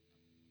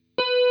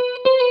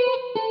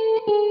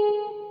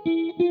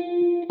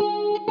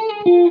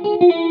Hello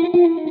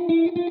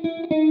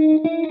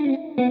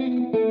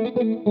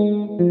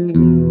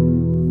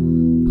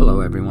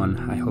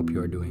everyone, I hope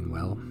you are doing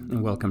well,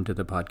 and welcome to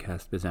the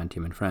podcast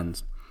Byzantium and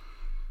Friends.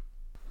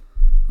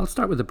 I'll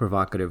start with a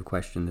provocative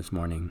question this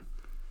morning.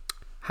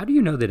 How do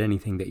you know that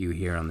anything that you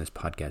hear on this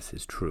podcast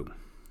is true?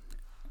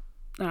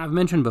 Now, I've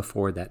mentioned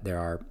before that there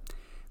are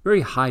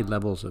very high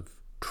levels of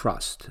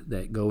trust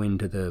that go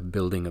into the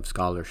building of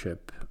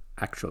scholarship,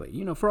 actually.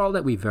 For all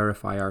that we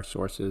verify our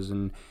sources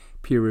and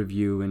peer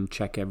review and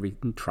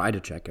try to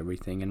check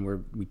everything,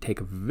 and we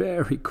take a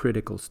very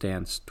critical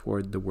stance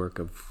toward the work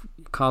of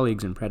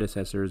colleagues and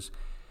predecessors.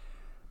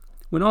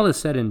 When all is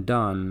said and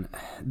done,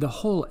 the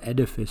whole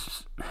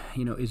edifice,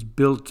 is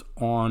built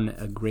on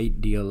a great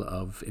deal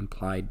of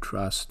implied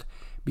trust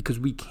because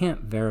we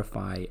can't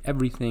verify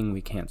everything,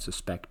 we can't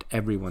suspect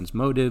everyone's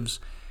motives.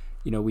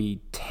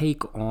 We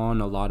take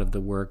on a lot of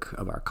the work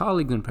of our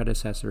colleagues and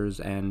predecessors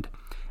and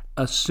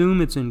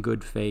assume it's in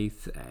good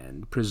faith,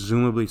 and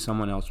presumably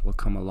someone else will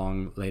come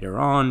along later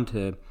on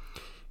to,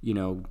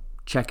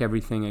 check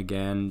everything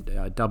again,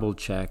 double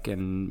check,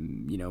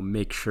 and,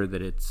 make sure that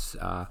it's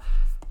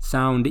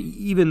sound,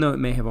 even though it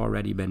may have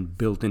already been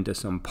built into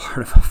some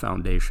part of a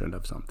foundation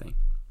of something.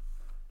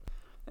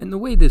 And the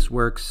way this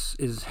works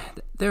is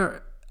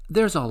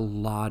there's a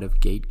lot of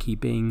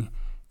gatekeeping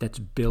that's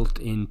built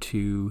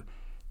into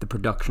the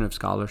production of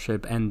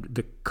scholarship and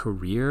the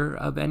career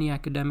of any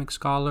academic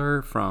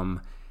scholar,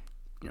 from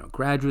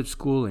graduate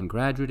school and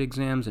graduate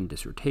exams and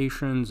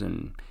dissertations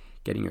and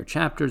getting your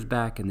chapters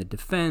back and the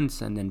defense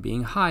and then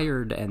being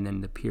hired and then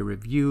the peer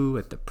review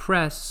at the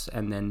press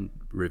and then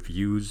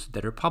reviews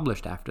that are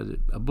published after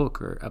a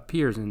book or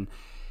appears and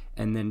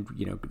then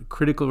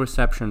critical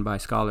reception by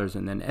scholars,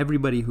 and then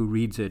everybody who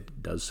reads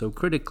it does so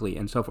critically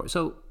and so forth.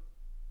 So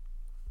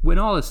when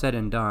all is said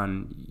and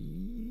done,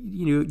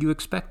 you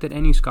expect that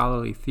any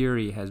scholarly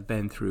theory has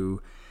been through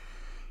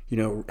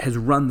has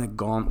run the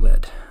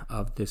gauntlet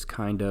of this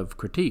kind of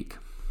critique.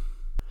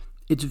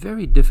 It's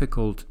very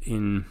difficult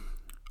in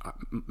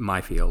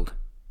my field,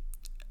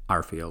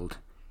 our field,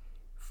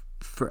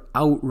 for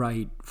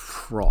outright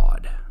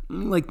fraud,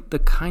 like the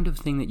kind of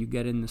thing that you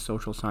get in the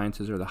social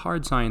sciences or the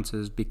hard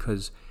sciences,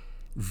 because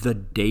the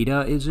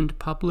data isn't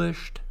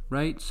published,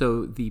 right?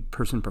 So the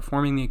person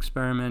performing the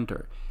experiment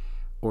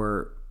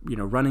or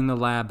running the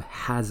lab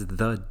has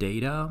the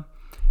data,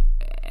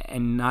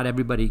 and not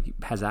everybody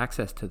has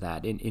access to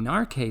that. In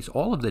our case,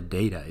 all of the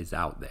data is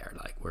out there.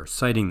 Like, we're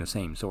citing the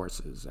same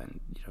sources, and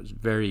it's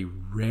very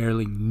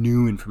rarely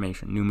new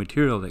information, new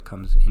material that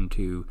comes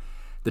into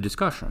the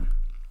discussion.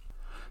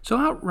 So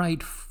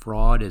outright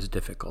fraud is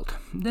difficult.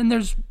 Then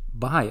there's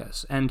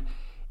bias, and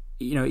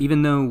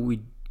even though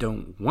we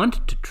don't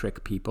want to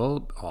trick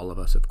people, all of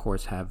us, of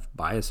course, have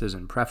biases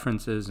and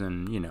preferences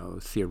and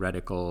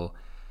theoretical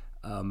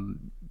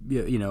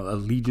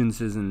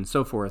allegiances and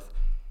so forth.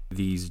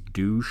 These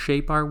do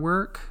shape our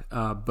work,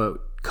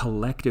 but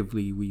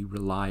collectively we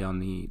rely on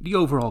the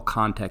overall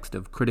context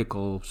of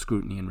critical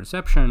scrutiny and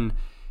reception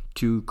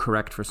to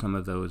correct for some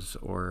of those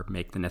or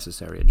make the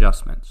necessary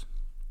adjustments.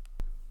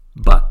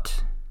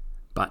 But,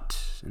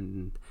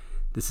 and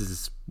this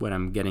is what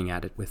I'm getting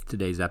at it with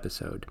today's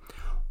episode,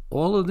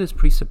 all of this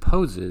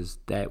presupposes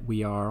that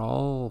we are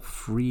all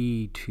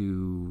free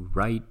to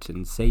write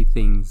and say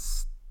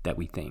things that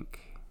we think.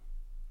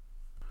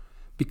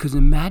 Because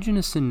imagine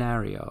a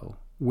scenario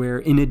where,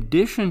 in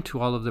addition to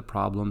all of the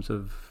problems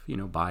of,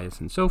 bias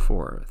and so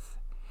forth,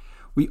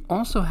 we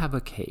also have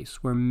a case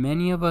where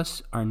many of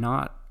us are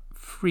not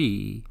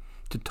free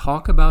to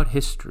talk about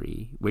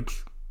history,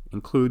 which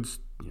includes,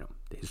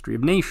 the history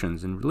of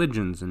nations and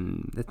religions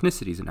and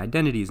ethnicities and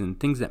identities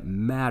and things that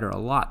matter a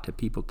lot to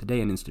people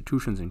today in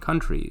institutions and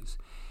countries,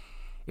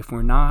 if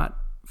we're not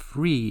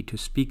free to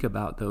speak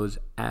about those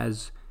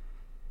as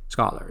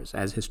scholars,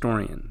 as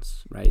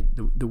historians, right?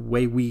 The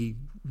way we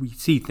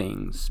see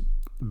things,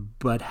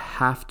 but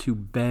have to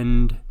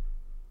bend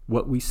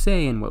what we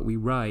say and what we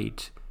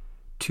write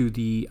to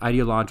the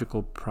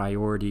ideological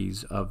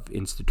priorities of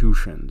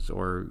institutions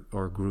or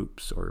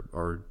groups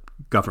or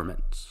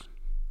governments.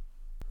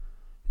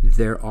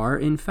 There are,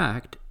 in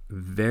fact,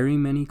 very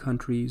many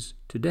countries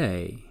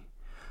today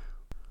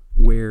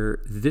where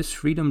this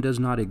freedom does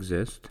not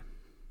exist,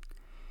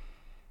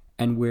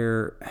 and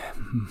where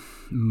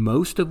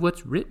most of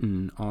what's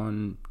written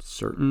on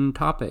certain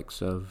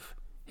topics of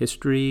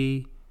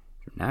history,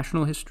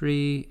 national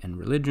history, and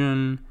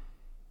religion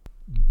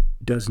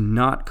does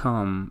not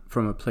come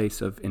from a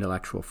place of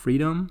intellectual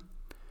freedom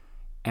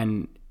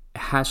and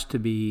has to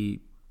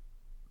be,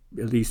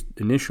 at least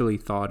initially,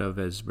 thought of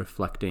as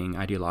reflecting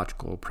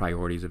ideological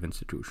priorities of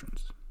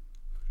institutions.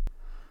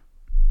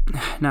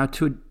 Now,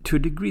 to a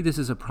degree, this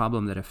is a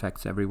problem that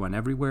affects everyone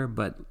everywhere,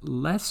 but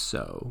less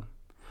so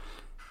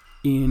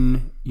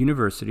in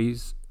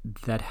universities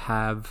that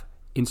have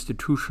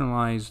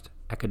institutionalized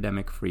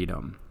academic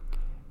freedom,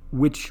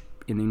 which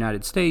in the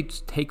United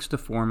States takes the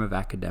form of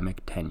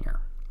academic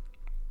tenure.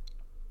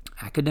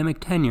 Academic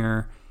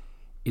tenure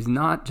is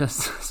not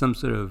just some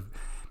sort of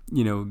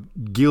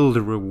gild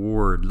a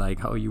reward,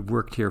 like, oh, you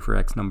worked here for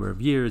X number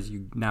of years,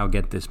 you now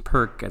get this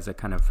perk as a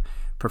kind of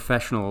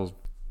professional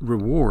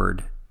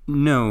reward.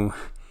 No,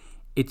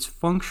 its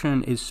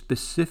function is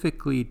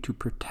specifically to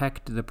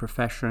protect the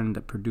profession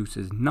that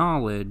produces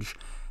knowledge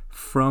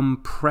from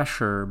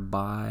pressure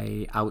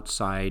by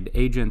outside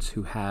agents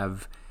who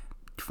have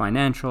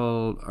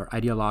financial or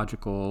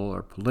ideological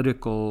or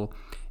political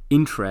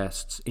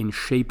interests in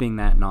shaping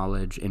that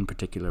knowledge in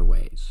particular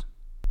ways.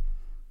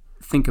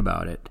 Think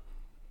about it.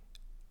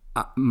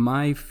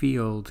 My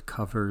field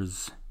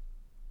covers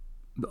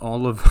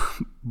all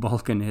of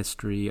Balkan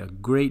history, a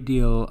great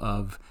deal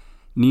of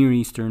Near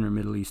Eastern or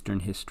Middle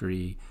Eastern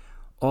history.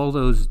 All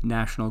those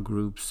national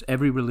groups,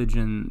 every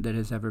religion that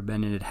has ever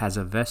been in it has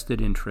a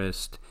vested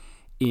interest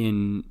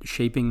in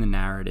shaping the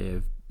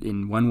narrative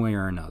in one way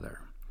or another.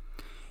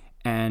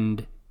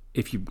 And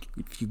if you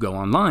go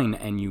online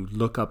and you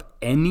look up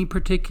any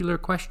particular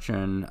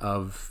question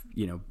of,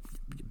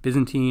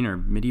 Byzantine or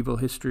medieval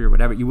history or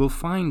whatever, you will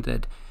find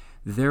that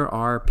there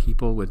are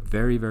people with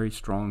very, very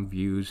strong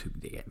views who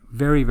get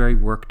very, very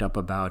worked up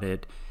about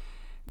it,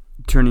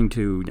 turning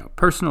to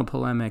personal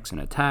polemics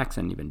and attacks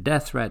and even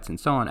death threats and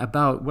so on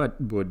about what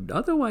would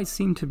otherwise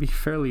seem to be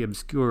fairly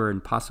obscure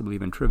and possibly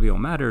even trivial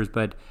matters,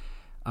 but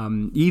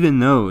even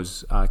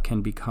those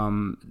can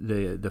become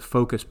the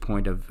focus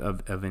point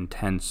of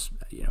intense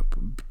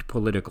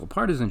political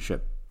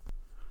partisanship.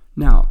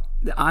 Now,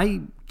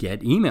 I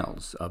get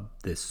emails of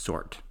this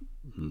sort.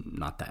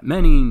 Not that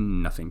many,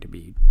 nothing to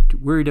be too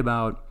worried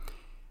about.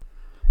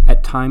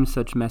 At times,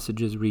 such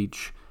messages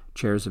reach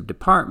chairs of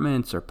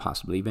departments or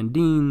possibly even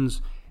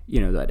deans,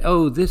 that,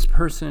 oh, this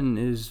person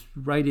is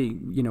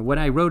writing, what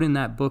I wrote in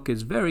that book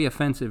is very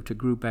offensive to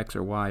group X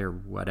or Y or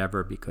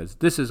whatever because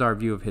this is our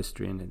view of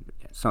history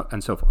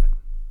and so forth.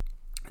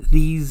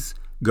 These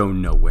go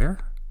nowhere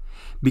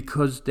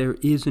because there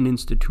is an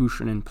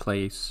institution in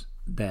place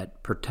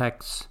that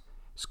protects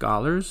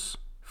scholars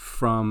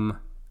from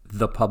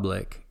the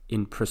public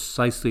in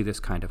precisely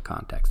this kind of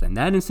context, and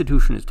that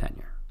institution is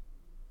tenure.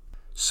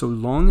 So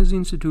long as the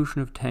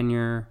institution of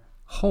tenure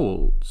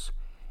holds,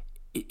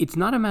 it's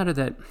not a matter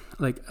that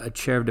like a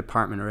chair of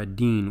department or a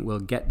dean will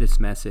get this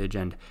message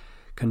and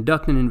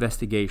conduct an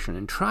investigation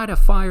and try to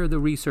fire the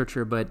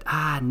researcher, but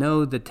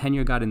no, the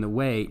tenure got in the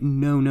way.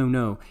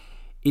 No.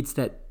 It's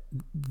that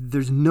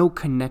there's no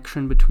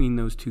connection between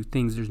those two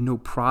things. There's no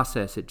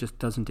process. It just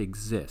doesn't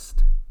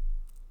exist.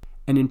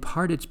 And in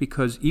part, it's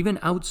because even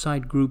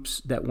outside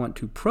groups that want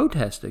to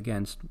protest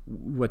against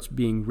what's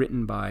being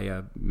written by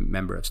a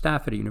member of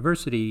staff at a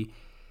university,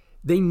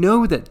 they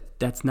know that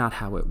that's not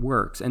how it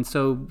works. And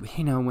so,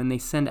 when they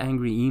send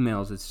angry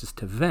emails, it's just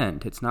to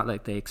vent. It's not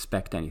like they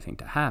expect anything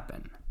to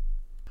happen.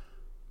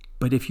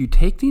 But if you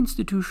take the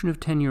institution of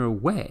tenure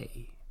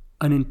away,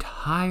 an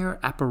entire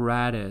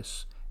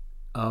apparatus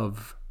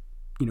of,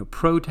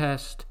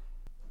 protest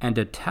and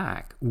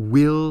attack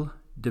will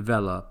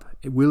develop,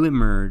 it will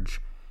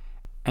emerge,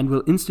 and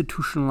will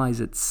institutionalize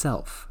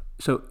itself.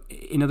 So,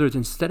 in other words,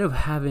 instead of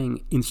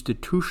having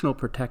institutional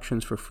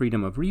protections for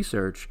freedom of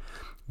research,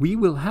 we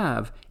will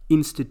have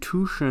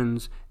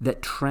institutions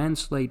that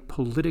translate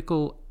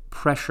political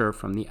pressure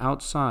from the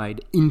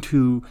outside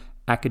into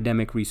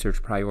academic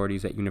research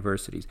priorities at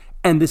universities.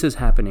 And this is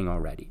happening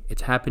already.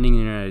 It's happening in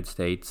the United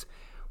States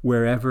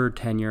wherever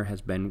tenure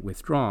has been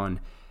withdrawn.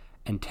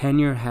 And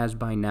tenure has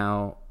by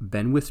now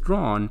been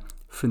withdrawn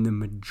from the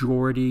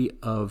majority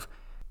of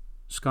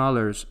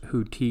scholars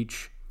who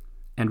teach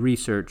and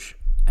research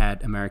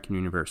at American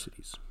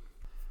universities.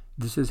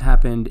 This has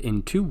happened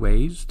in two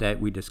ways that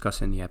we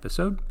discuss in the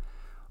episode.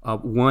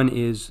 One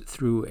is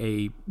through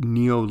a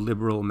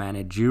neoliberal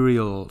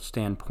managerial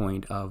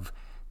standpoint of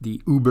the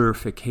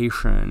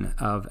Uberification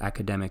of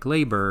academic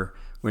labor,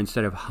 where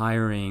instead of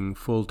hiring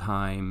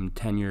full-time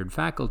tenured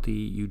faculty,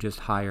 you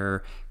just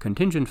hire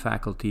contingent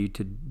faculty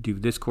to do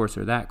this course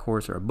or that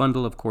course or a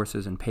bundle of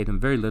courses and pay them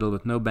very little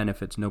with no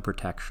benefits, no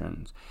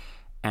protections.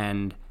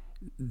 And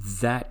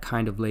that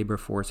kind of labor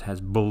force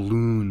has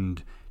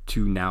ballooned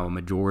to now a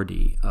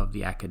majority of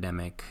the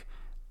academic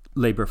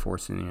labor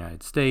force in the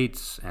United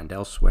States and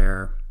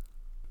elsewhere.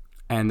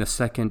 And the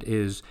second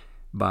is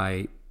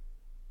by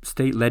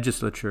state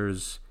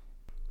legislatures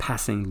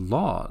passing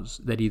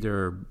laws that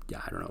either,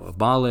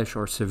 abolish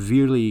or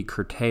severely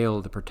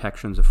curtail the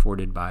protections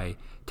afforded by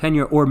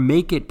tenure or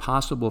make it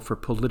possible for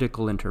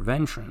political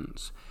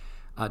interventions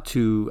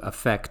to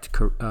affect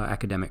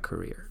academic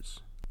careers.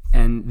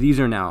 And these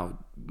are now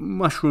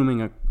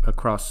mushrooming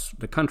across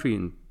the country,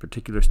 in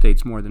particular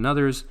states more than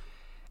others.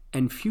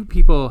 And few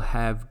people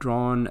have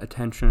drawn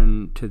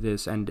attention to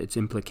this and its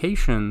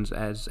implications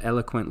as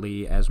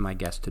eloquently as my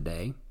guest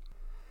today.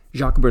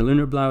 Jacques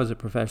Berlinerblau is a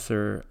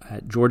professor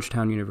at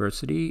Georgetown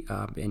University.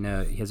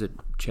 He has a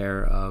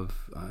chair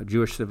of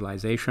Jewish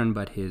civilization,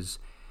 but his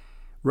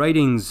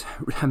writings,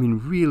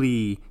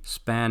 really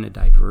span a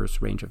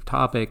diverse range of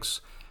topics,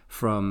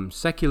 from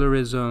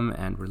secularism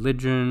and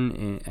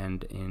religion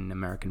and in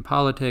American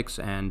politics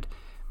and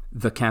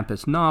the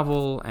campus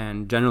novel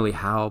and generally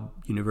how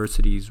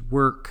universities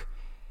work.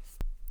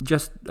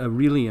 just a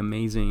really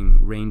amazing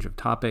range of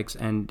topics,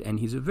 and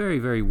he's a very,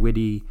 very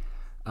witty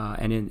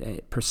and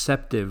a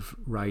perceptive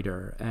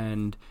writer.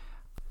 And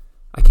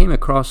I came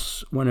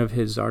across one of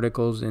his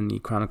articles in the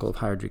Chronicle of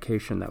Higher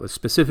Education that was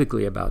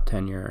specifically about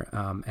tenure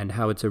and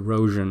how its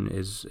erosion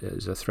is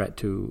a threat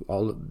to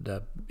all of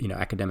the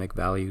academic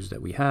values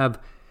that we have.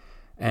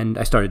 And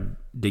I started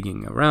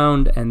digging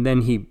around, and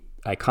then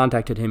I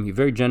contacted him. He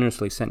very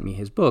generously sent me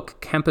his book,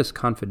 Campus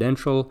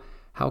Confidential: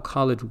 How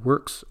College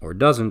Works or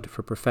Doesn't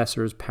for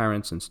Professors,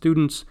 Parents, and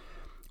Students,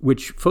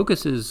 which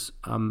focuses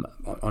on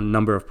a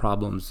number of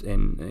problems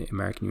in the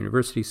American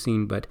university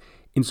scene, but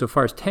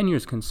insofar as tenure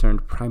is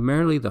concerned,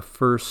 primarily the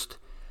first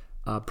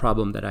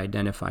problem that I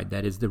identified,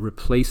 that is the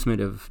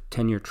replacement of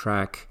tenure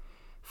track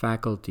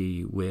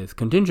faculty with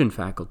contingent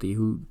faculty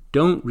who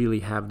don't really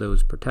have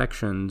those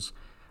protections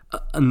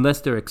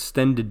unless they're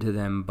extended to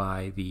them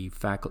by the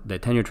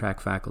tenure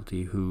track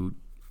faculty who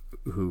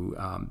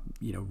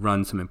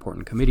run some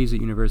important committees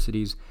at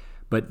universities.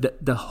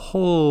 But the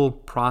whole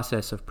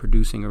process of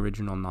producing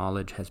original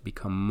knowledge has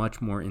become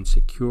much more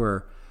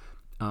insecure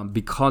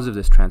because of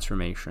this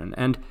transformation.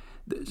 And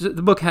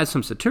the book has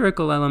some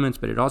satirical elements,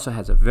 but it also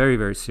has a very,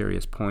 very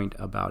serious point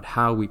about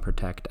how we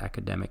protect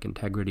academic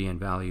integrity and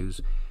values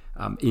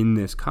in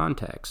this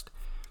context.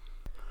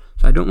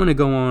 So I don't want to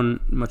go on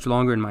much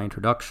longer in my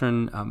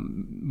introduction.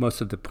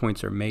 Most of the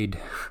points are made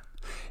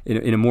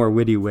in a more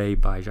witty way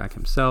by Jacques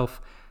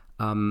himself.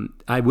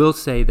 I will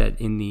say that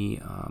in the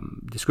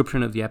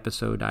description of the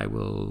episode, I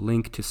will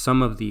link to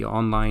some of the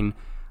online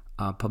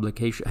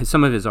publication,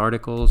 some of his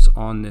articles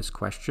on this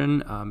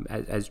question.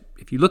 As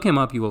if you look him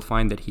up, you will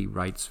find that he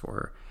writes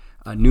for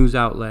news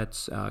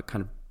outlets,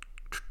 kind of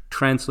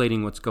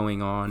translating what's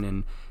going on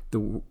in the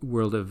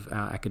world of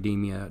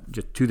academia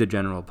just to the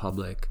general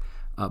public,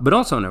 but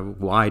also on a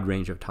wide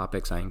range of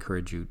topics. I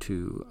encourage you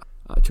to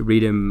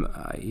read him.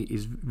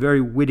 He's very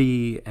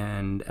witty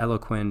and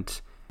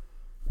eloquent,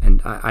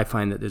 and I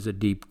find that there's a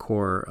deep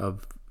core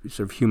of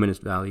sort of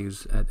humanist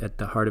values at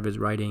the heart of his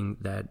writing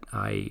that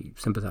I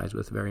sympathize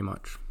with very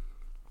much.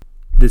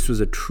 This was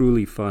a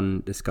truly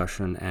fun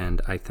discussion, and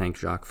I thank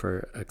Jacques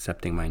for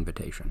accepting my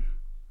invitation.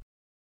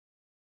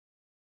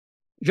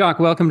 Jacques,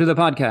 welcome to the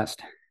podcast.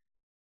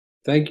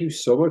 Thank you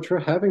so much for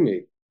having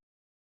me.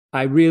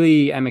 I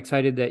really am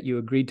excited that you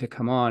agreed to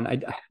come on. I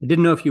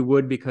didn't know if you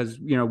would because,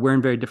 we're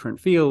in very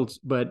different fields,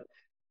 but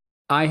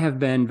I have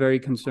been very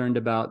concerned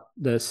about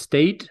the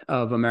state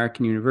of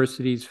American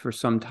universities for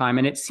some time.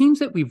 And it seems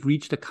that we've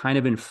reached a kind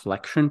of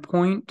inflection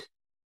point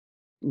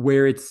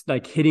where it's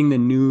like hitting the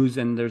news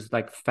and there's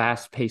like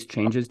fast-paced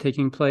changes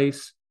taking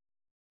place.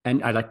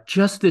 And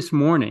just this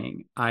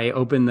morning, I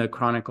opened the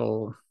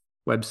Chronicle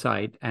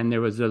website and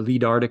there was a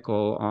lead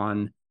article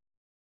on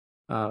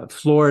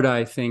Florida,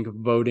 I think,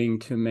 voting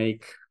to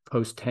make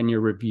post-tenure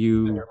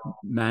review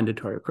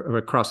mandatory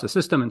across the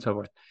system and so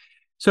forth.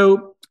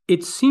 So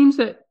it seems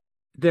that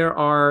there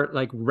are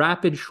like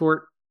rapid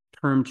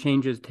short-term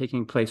changes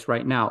taking place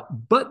right now,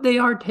 but they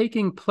are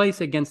taking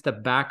place against a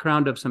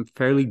background of some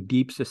fairly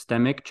deep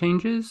systemic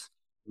changes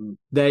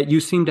that you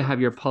seem to have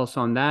your pulse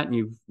on that. And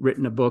you've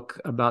written a book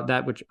about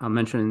that, which I'll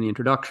mention in the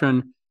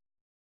introduction.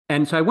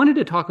 And so I wanted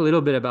to talk a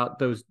little bit about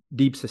those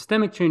deep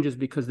systemic changes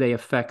because they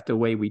affect the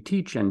way we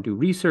teach and do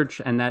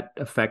research, and that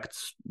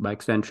affects, by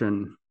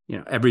extension,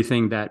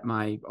 everything that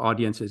my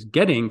audience is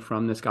getting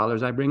from the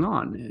scholars I bring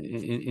on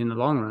in the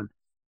long run.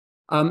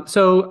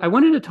 So I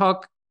wanted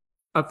to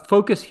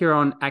focus here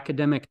on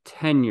academic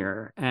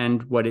tenure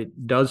and what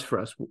it does for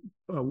us,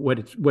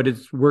 what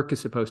its work is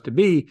supposed to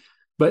be.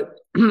 But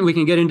we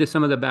can get into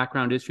some of the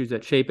background issues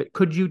that shape it.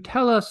 Could you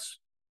tell us,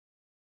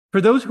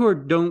 for those who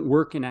don't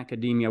work in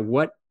academia,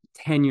 what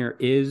tenure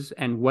is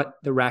and what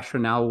the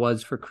rationale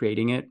was for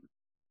creating it?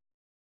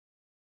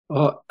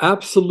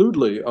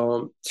 Absolutely.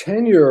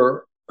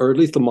 Tenure, or at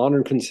least the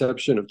modern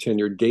conception of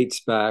tenure, dates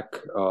back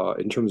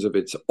in terms of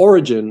its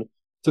origin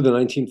to the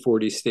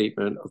 1940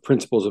 Statement of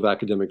Principles of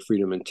Academic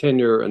Freedom and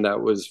Tenure, and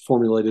that was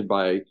formulated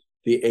by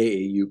the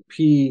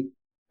AAUP,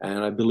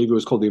 and I believe it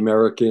was called the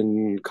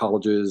American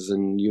Colleges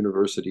and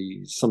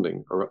Universities,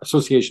 something, or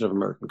Association of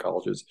American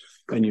Colleges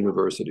and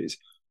Universities.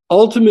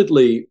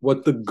 Ultimately,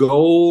 what the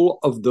goal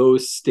of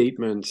those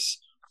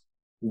statements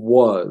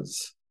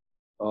was,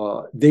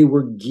 they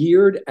were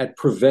geared at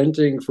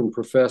preventing from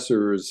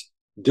professors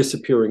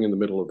disappearing in the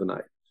middle of the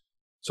night.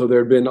 So there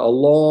had been a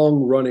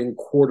long-running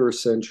quarter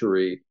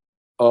century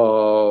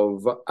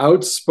of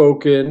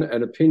outspoken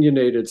and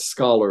opinionated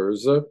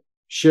scholars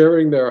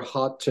sharing their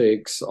hot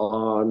takes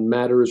on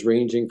matters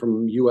ranging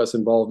from U.S.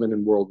 involvement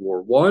in World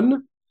War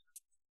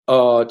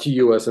I to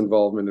U.S.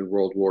 involvement in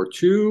World War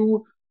II,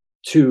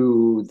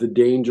 to the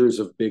dangers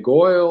of big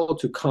oil,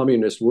 to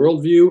communist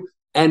worldview,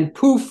 and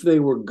poof, they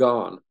were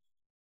gone.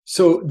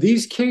 So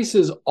these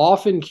cases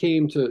often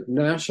came to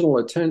national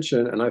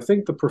attention, and I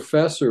think the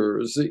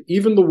professors,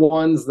 even the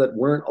ones that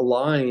weren't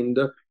aligned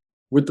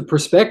with the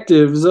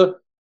perspectives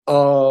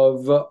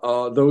of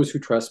those who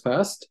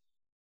trespassed,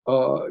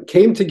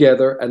 came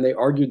together and they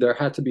argued there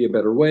had to be a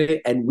better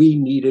way, and we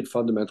needed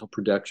fundamental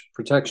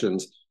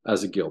protections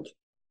as a guild.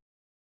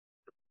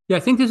 Yeah, I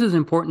think this is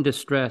important to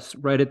stress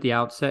right at the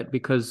outset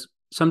because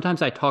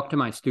sometimes I talk to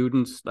my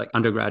students, like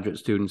undergraduate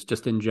students,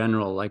 just in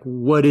general, like,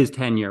 what is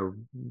tenure?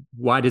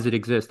 Why does it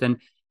exist?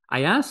 And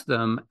I ask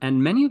them,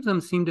 and many of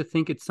them seem to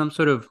think it's some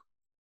sort of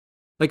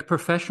like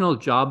professional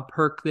job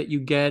perk that you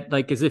get,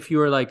 like as if you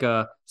were like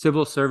a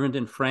civil servant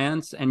in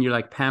France and you're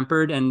like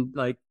pampered and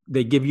like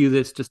they give you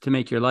this just to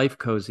make your life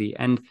cozy.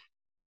 And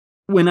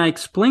when I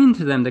explain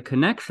to them the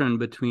connection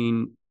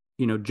between,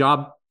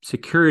 job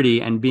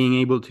security and being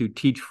able to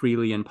teach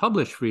freely and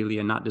publish freely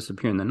and not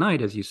disappear in the night,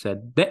 as you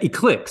said, that it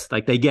clicks,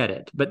 like they get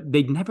it, but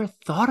they'd never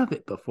thought of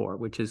it before,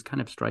 which is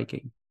kind of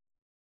striking.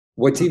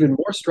 What's even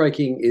more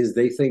striking is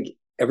they think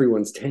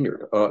everyone's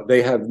tenured.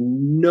 They have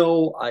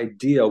no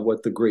idea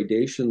what the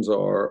gradations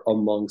are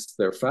amongst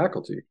their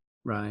faculty.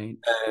 Right.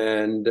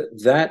 And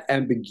that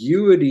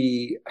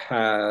ambiguity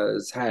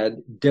has had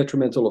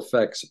detrimental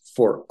effects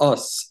for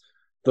us,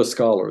 the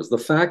scholars. The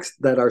fact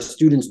that our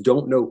students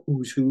don't know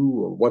who's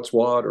who or what's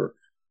what, or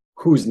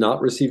who's not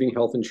receiving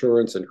health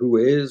insurance and who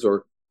is,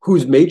 or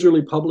who's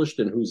majorly published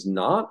and who's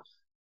not,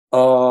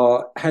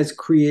 has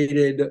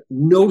created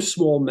no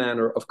small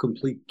manner of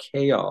complete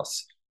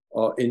chaos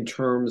in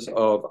terms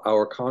of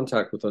our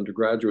contact with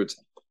undergraduates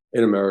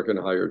in American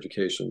higher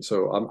education.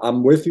 So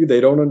I'm with you. They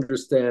don't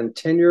understand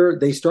tenure.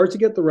 They start to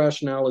get the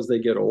rationale as they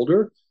get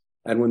older.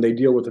 And when they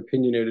deal with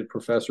opinionated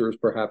professors,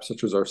 perhaps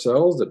such as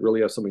ourselves, that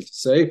really have something to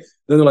say,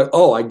 then they're like,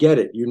 oh, I get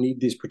it. You need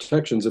these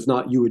protections. If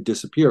not, you would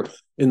disappear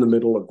in the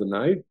middle of the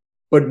night.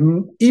 But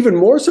even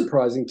more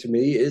surprising to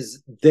me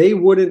is they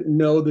wouldn't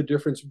know the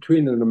difference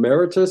between an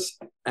emeritus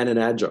and an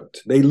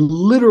adjunct. They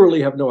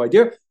literally have no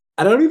idea.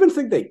 And I don't even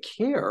think they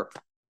care,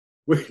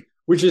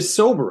 which is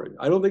sobering.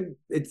 I don't think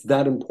it's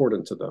that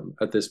important to them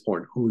at this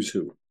point, who's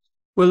who.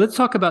 Well, let's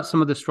talk about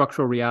some of the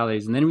structural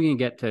realities, and then we can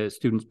get to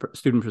student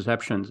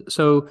perceptions.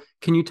 So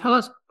can you tell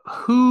us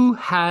who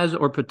has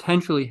or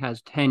potentially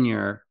has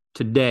tenure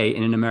today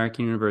in an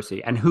American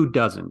university and who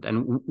doesn't?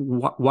 And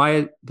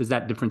why does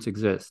that difference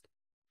exist?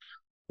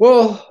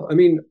 Well, I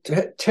mean,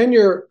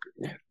 tenure,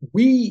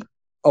 we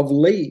of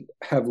late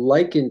have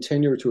likened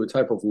tenure to a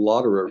type of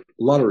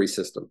lottery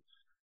system.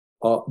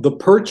 The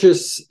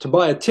purchase to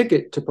buy a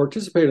ticket to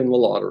participate in the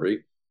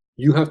lottery,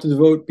 you have to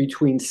devote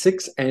between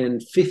 6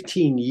 and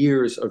 15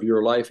 years of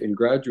your life in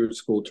graduate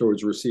school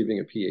towards receiving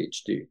a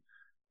PhD.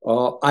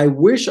 I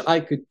wish I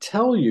could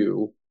tell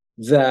you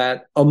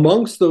that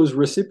amongst those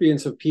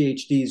recipients of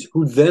PhDs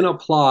who then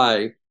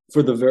apply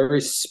for the very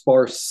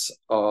sparse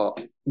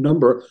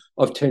number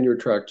of tenure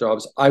track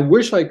jobs, I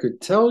wish I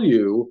could tell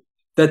you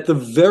that the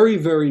very,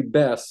 very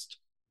best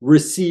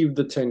receive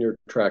the tenure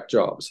track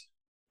jobs.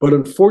 But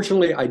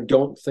unfortunately, I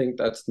don't think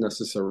that's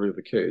necessarily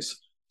the case.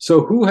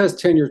 So who has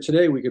tenure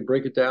today? We could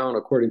break it down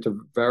according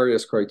to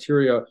various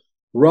criteria.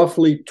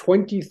 Roughly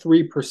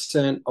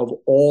 23% of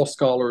all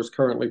scholars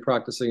currently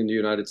practicing in the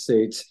United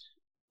States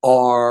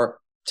are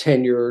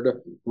tenured.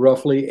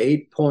 Roughly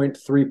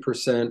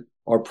 8.3%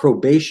 are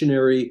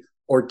probationary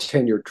or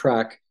tenure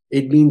track.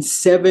 It means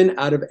 7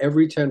 out of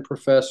every 10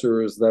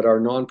 professors that our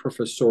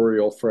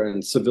non-professorial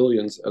friends,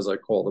 civilians as I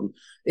call them,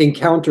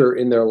 encounter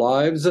in their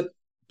lives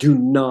do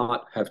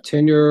not have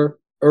tenure.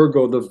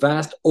 Ergo, the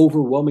vast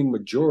overwhelming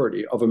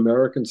majority of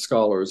American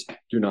scholars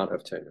do not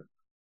have tenure.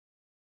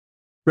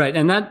 Right,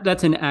 and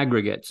that's an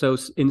aggregate. So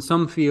in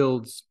some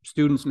fields,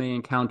 students may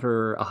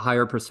encounter a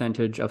higher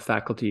percentage of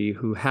faculty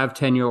who have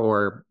tenure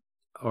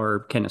or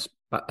can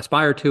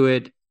aspire to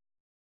it,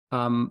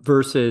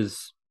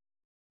 versus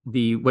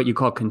what you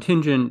call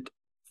contingent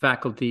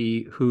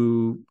faculty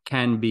who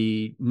can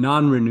be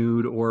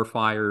non-renewed or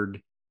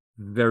fired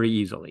very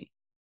easily.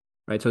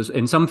 Right, so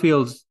in some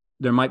fields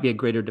there might be a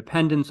greater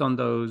dependence on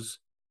those,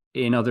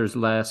 in others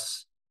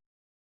less.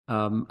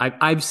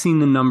 I've seen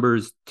the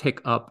numbers tick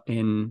up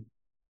in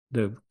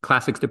the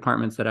classics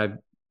departments that I've,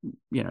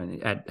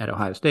 at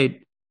Ohio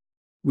State.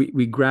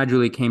 We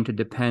gradually came to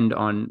depend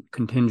on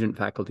contingent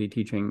faculty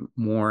teaching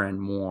more and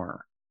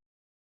more.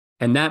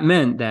 And that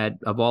meant that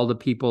of all the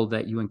people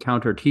that you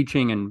encounter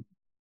teaching and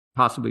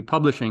possibly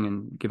publishing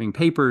and giving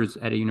papers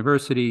at a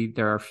university,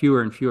 there are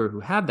fewer and fewer who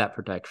have that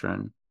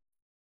protection.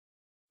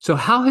 So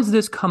how has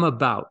this come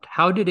about?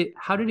 How did it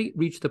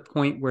reach the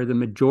point where the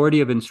majority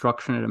of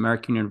instruction at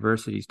American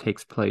universities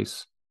takes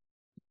place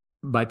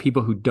by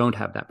people who don't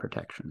have that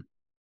protection?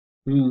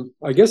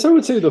 I guess I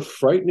would say the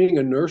frightening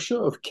inertia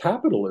of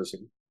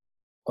capitalism.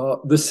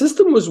 The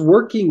system was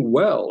working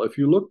well. If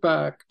you look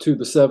back to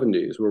the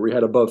 70s, where we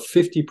had above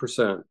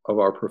 50% of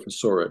our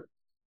professorate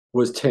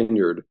was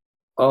tenured,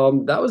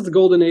 that was the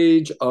golden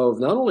age of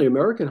not only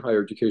American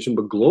higher education,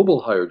 but global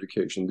higher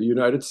education. The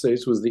United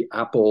States was the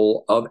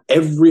apple of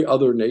every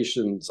other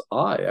nation's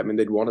eye. I mean,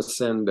 they'd want to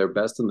send their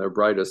best and their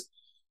brightest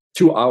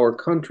to our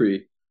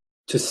country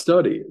to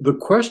study. The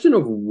question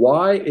of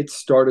why it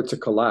started to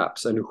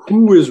collapse and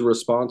who is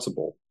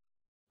responsible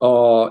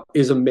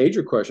is a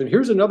major question.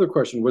 Here's another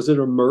question. Was it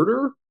a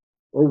murder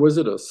or was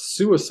it a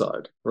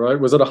suicide, right?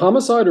 Was it a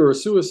homicide or a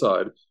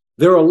suicide?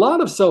 There are a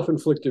lot of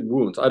self-inflicted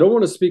wounds. I don't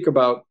want to speak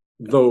about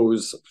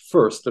those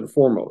first and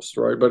foremost,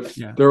 right? But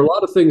there are a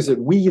lot of things that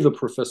we, the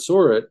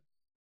professorate,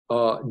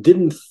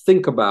 didn't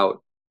think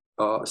about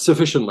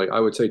sufficiently, I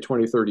would say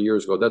 20, 30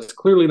 years ago. That's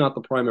clearly not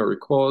the primary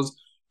cause,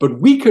 but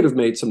we could have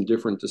made some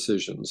different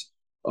decisions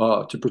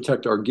to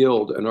protect our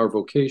guild and our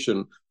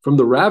vocation from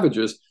the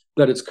ravages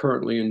that it's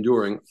currently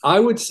enduring. I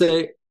would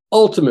say,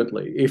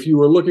 ultimately, if you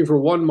were looking for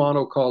one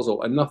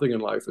monocausal, and nothing in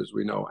life, as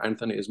we know,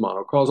 Anthony, is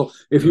monocausal,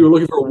 if you were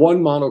looking for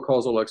one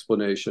monocausal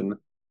explanation,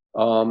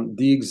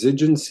 the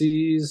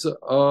exigencies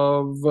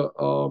of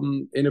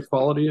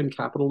inequality and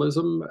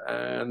capitalism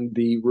and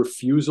the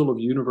refusal of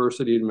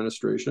university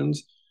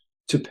administrations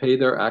to pay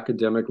their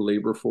academic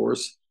labor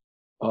force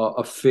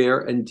a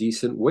fair and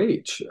decent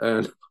wage.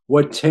 And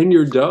what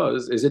tenure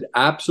does is it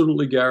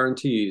absolutely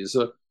guarantees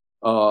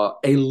a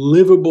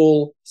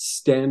livable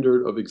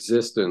standard of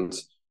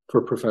existence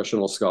for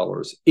professional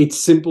scholars.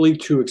 It's simply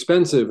too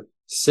expensive,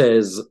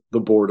 says the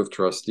Board of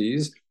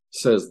Trustees,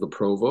 says the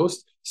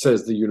provost,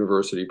 says the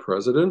university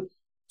president,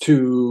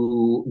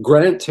 to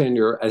grant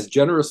tenure as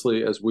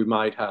generously as we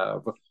might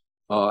have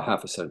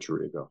half a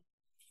century ago.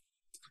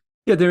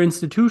 Yeah, there are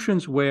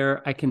institutions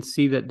where I can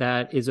see that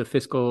that is a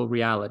fiscal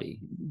reality,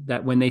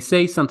 that when they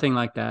say something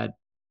like that,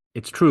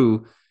 it's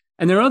true.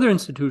 And there are other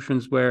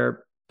institutions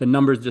where the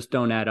numbers just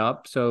don't add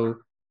up. So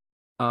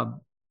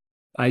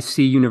I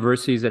see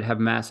universities that have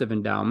massive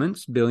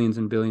endowments, billions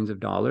and billions of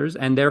dollars,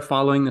 and they're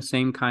following the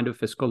same kind of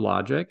fiscal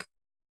logic.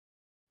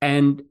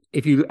 And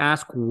if you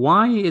ask,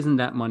 why isn't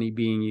that money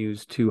being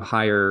used to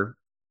hire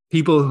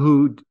people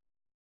who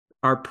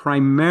are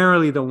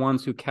primarily the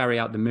ones who carry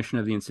out the mission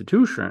of the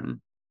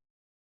institution,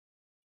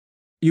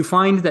 you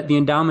find that the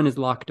endowment is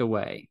locked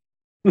away,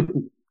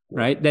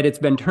 right? That it's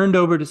been turned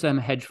over to some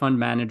hedge fund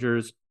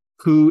managers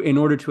who, in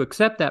order to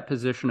accept that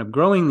position of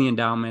growing the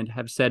endowment,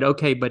 have said,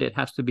 okay, but it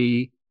has to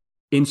be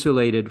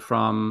insulated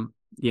from,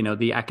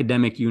 the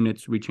academic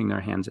units reaching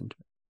their hands into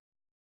it.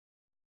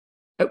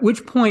 At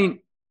which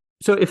point,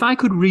 so if I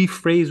could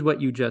rephrase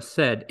what you just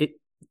said,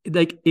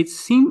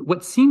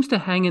 what seems to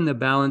hang in the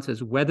balance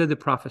is whether the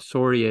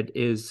professoriate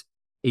is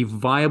a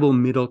viable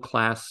middle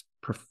class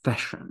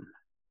profession,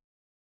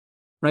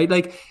 right?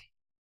 Like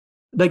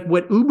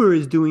what Uber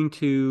is doing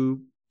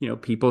to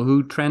people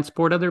who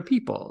transport other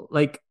people.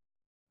 Like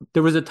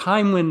there was a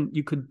time when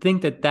you could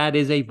think that that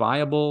is a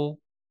viable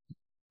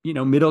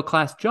middle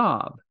class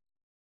job,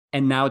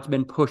 and now it's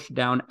been pushed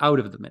down out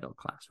of the middle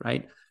class,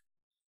 right?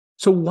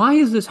 So why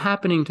is this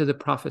happening to the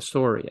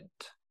professoriate?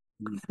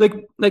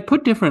 Like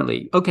put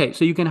differently, okay,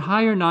 so you can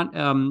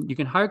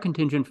hire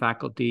contingent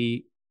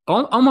faculty,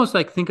 almost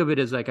like think of it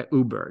as like an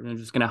Uber. They're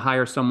just going to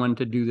hire someone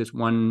to do this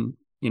one,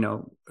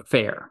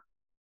 fare.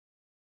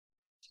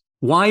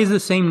 Why is the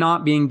same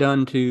not being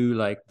done to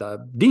like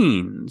the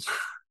deans,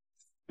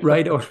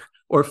 right?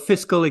 Or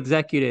fiscal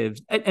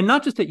executives, and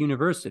not just at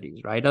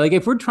universities, right? Like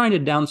if we're trying to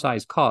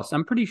downsize costs,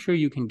 I'm pretty sure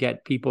you can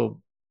get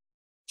people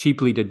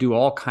cheaply to do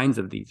all kinds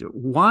of these.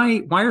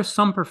 Why are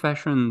some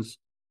professions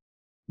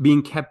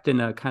being kept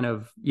in a kind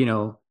of,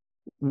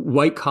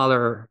 white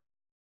collar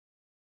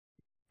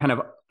kind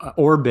of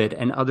orbit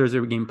and others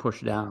are being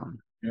pushed down?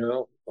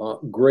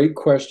 Great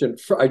question.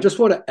 I just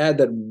want to add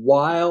that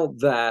while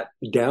that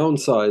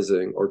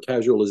downsizing or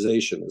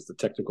casualization is the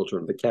technical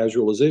term, the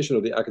casualization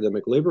of the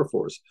academic labor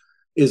force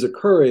is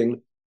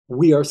occurring,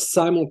 we are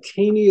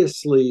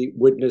simultaneously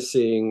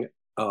witnessing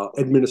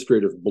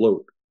administrative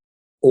bloat,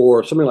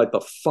 or something like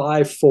the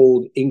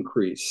five-fold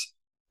increase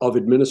of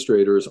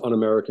administrators on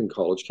American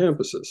college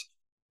campuses,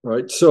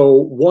 right? So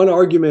one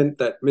argument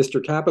that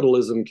Mr.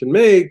 Capitalism can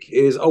make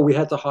is, we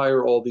had to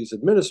hire all these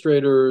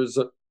administrators,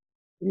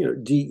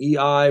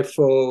 DEI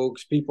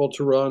folks, people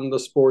to run the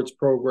sports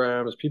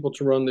programs, people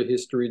to run the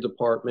history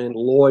department,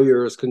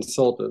 lawyers,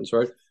 consultants,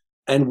 right?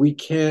 And we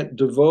can't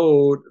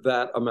devote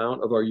that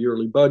amount of our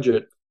yearly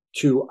budget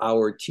to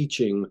our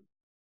teaching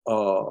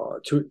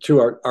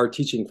to our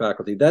teaching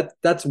faculty.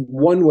 That's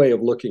one way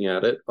of looking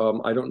at it.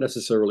 I don't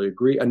necessarily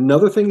agree.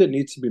 Another thing that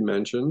needs to be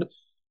mentioned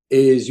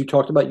is you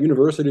talked about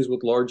universities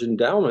with large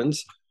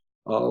endowments.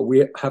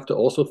 We have to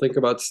also think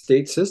about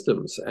state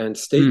systems and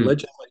state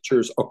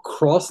legislatures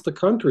across the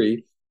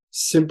country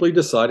simply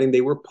deciding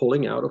they were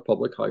pulling out of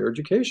public higher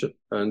education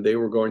and they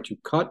were going to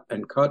cut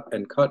and cut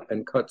and cut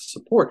and cut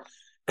support.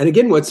 And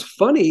again, what's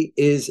funny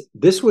is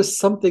this was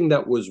something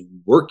that was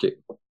working.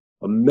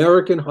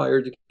 American higher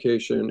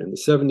education in the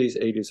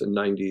 70s, 80s, and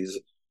 90s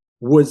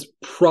was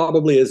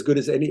probably as good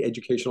as any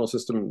educational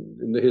system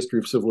in the history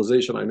of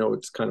civilization. I know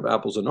it's kind of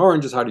apples and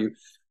oranges.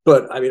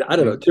 But I mean, I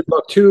don't know,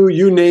 Timbuktu,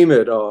 you name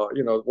it.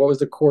 What was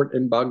the court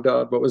in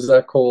Baghdad? What was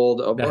that called?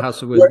 The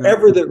House of Wisdom.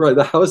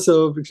 The House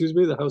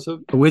of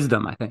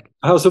Wisdom, I think.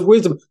 House of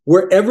Wisdom.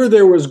 Wherever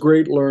there was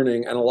great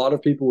learning and a lot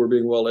of people were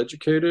being well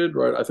educated,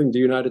 right? I think the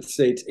United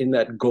States in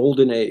that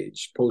golden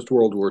age, post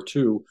World War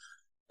II,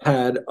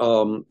 had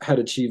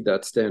achieved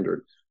that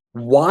standard.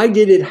 Why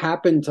did it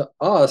happen to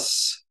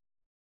us?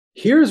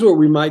 Here's where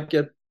we might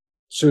get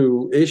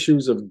to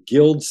issues of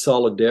guild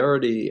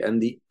solidarity and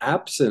the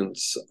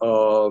absence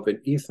of an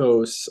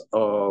ethos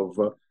of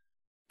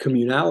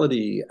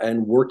communality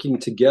and working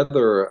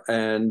together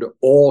and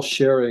all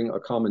sharing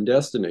a common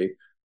destiny.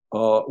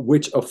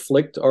 which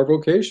afflict our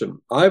vocation.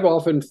 I've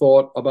often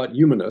thought about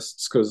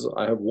humanists because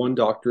I have one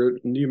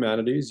doctorate in the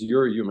humanities.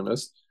 You're a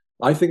humanist.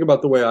 I think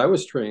about the way I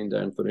was trained,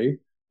 Anthony.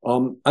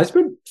 I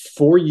spent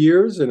 4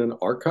 years in an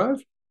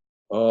archive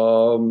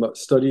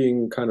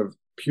studying kind of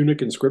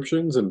Punic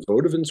inscriptions and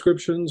votive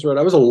inscriptions, right?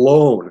 I was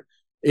alone.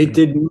 It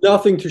did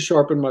nothing to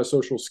sharpen my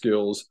social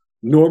skills,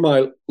 nor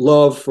my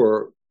love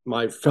for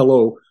my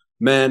fellow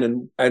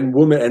man and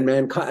woman and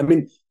mankind. I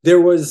mean,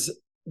 there is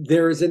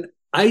an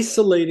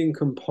isolating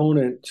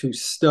component to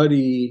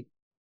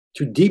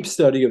deep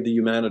study of the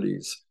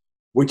humanities,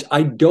 which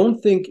I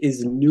don't think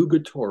is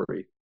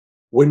nugatory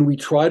when we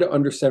try to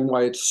understand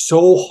why it's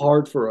so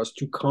hard for us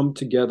to come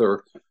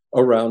together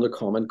around a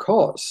common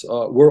cause.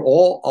 We're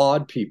all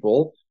odd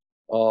people.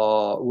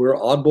 We're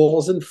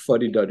oddballs and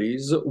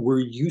fuddy-duddies. We're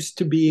used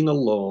to being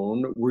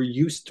alone. We're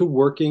used to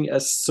working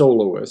as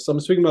soloists. I'm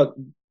speaking about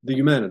the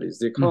humanities.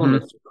 The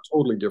economists are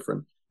totally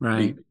different.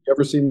 Right. You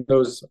ever seen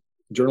those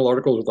journal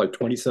articles with like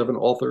 27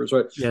 authors,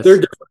 right? Yes.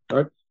 They're different,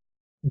 right?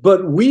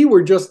 But we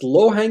were just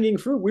low-hanging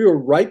fruit. We were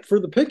ripe for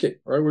the picking,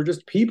 right? We're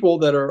just people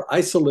that are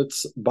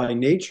isolates by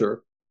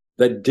nature,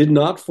 that did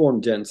not form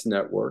dense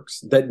networks,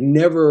 that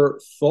never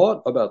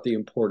thought about the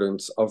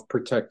importance of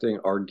protecting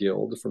our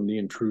guild from the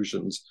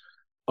intrusions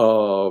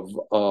of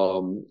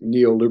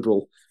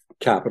neoliberal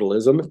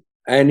capitalism.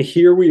 And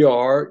here we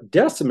are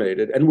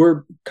decimated. And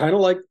we're kind of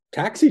like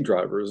taxi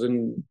drivers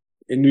in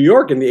New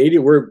York in the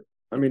 80s.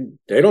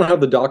 They don't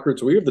have the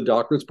doctorates, we have the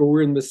doctorates, but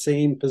we're in the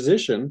same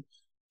position,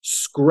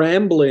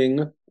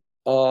 scrambling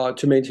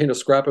to maintain a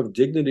scrap of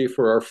dignity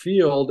for our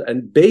field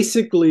and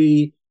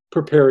basically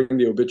preparing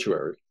the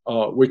obituary,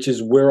 which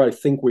is where I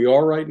think we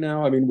are right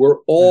now. I mean, we're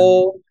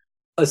all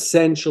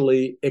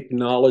essentially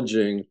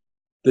acknowledging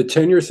the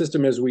tenure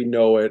system as we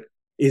know it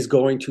is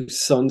going to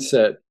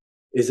sunset.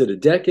 Is it a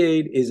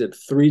decade? Is it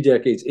 3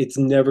 decades? It's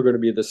never going to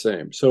be the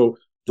same. So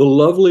the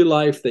lovely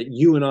life that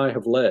you and I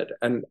have led,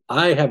 and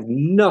I have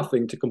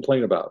nothing to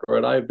complain about,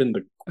 right? I've been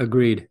a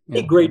great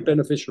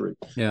beneficiary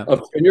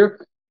of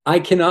tenure. I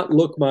cannot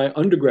look my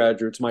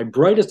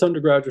brightest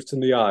undergraduates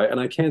in the eye,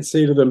 and I can't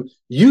say to them,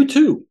 you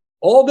too,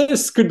 all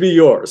this could be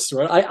yours,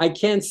 right? I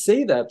can't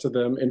say that to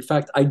them. In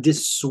fact, I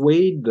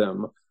dissuade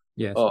them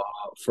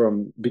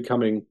from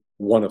becoming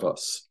one of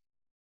us.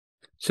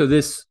 So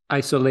this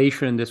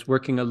isolation, this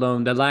working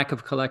alone, the lack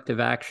of collective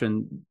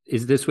action,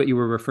 is this what you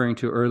were referring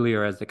to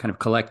earlier as the kind of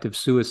collective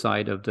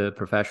suicide of the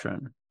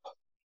profession?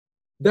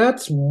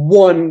 That's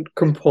one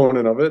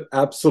component of it,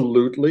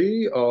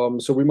 absolutely.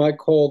 So we might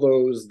call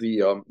those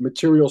the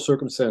material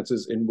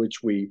circumstances in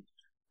which we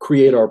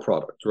create our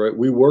product, right?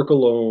 We work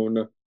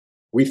alone,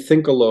 we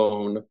think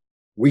alone,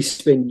 we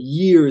spend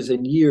years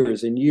and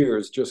years and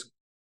years just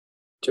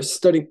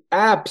studying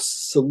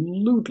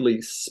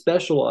absolutely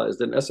specialized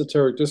and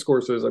esoteric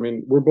discourses. I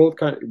mean, we're both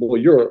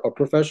you're a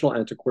professional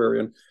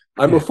antiquarian.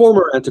 I'm a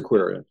former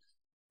antiquarian.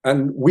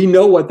 And we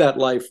know what that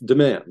life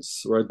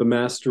demands, right? The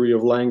mastery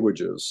of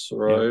languages,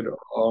 right?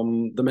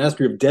 The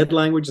mastery of dead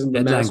languages and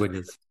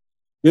languages.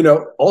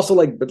 Also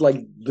like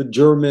the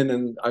German.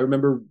 And I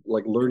remember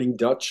like learning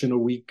Dutch in a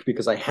week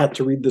because I had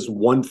to read this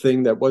one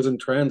thing that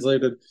wasn't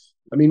translated.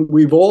 I mean,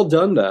 we've all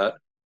done that.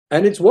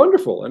 And it's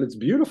wonderful and it's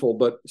beautiful.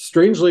 But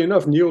strangely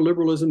enough,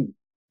 neoliberalism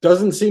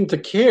doesn't seem to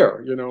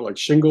care. Like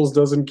Shingles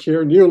doesn't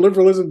care.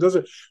 Neoliberalism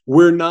doesn't.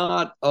 We're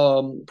not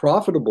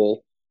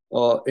profitable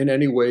in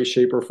any way,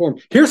 shape, or form.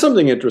 Here's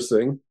something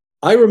interesting.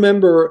 I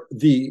remember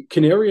the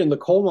canary in the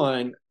coal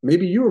mine,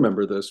 maybe you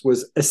remember this,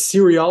 was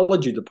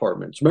Assyriology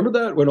departments. Remember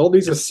that? When all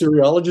these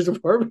Assyriology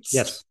departments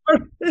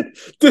started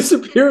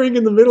disappearing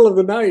in the middle of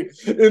the night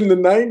in the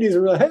 90s.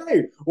 We're like,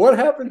 hey, what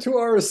happened to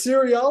our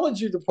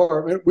Assyriology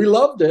department? We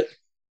loved it.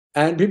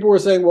 And people were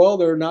saying, well,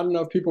 there are not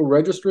enough people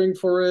registering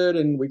for it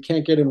and we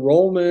can't get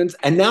enrollments.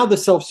 And now the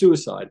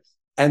self-suicide.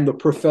 And the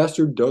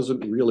professor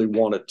doesn't really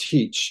want to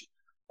teach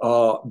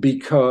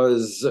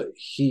because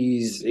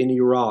he's in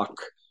Iraq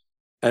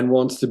and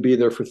wants to be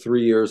there for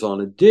 3 years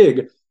on a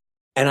dig.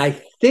 And I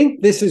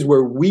think this is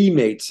where we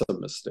made some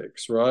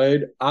mistakes,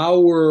 right?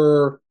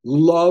 Our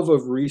love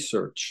of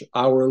research,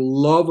 our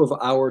love of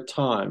our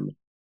time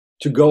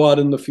to go out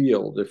in the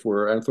field if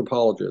we're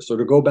anthropologists, or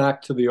to go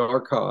back to the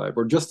archive,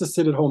 or just to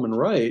sit at home and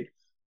write,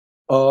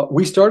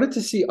 we started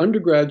to see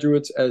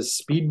undergraduates as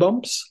speed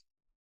bumps,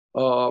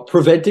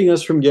 preventing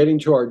us from getting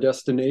to our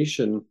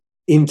destination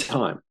in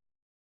time.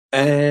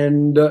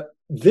 And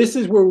this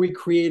is where we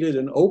created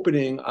an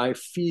opening, I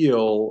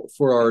feel,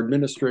 for our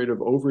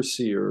administrative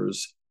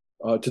overseers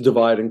to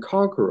divide and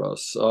conquer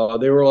us.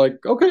 They were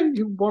like, okay,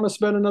 you want to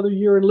spend another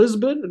year in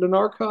Lisbon in an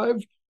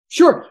archive?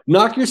 Sure,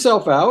 knock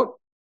yourself out,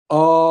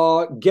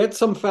 get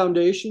some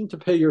foundation to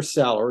pay your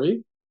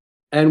salary,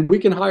 and we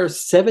can hire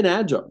 7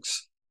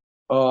 adjuncts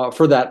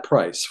for that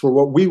price, for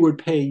what we would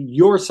pay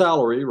your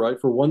salary, right,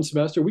 for 1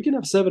 semester. We can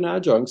have 7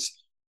 adjuncts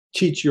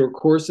teach your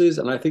courses.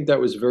 And I think that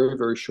was very,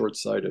 very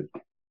short-sighted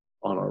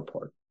on our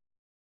part.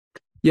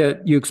 Yeah,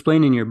 you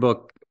explain in your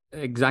book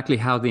exactly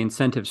how the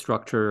incentive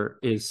structure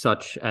is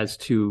such as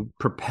to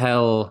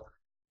propel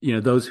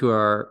those who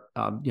are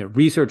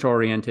research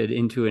oriented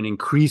into an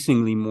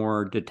increasingly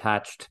more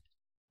detached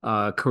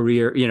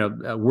career,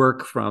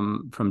 work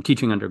from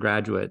teaching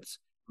undergraduates.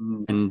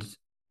 Mm. And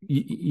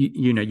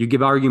you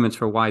give arguments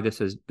for why this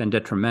has been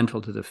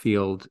detrimental to the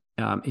field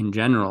in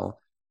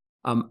general.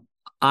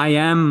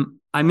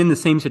 I'm in the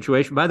same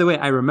situation. By the way,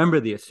 I remember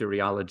the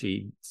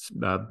Assyriology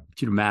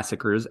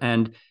massacres,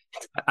 and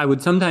I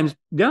would sometimes,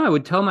 I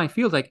would tell my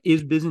field, like,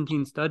 is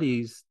Byzantine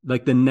studies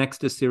like the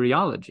next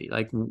Assyriology?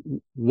 Like,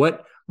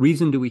 what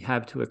reason do we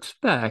have to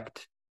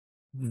expect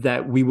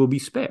that we will be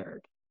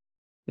spared,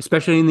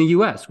 especially in the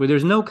U.S., where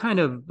there's no kind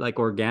of like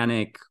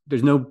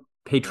there's no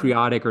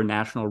patriotic or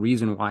national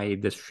reason why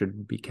this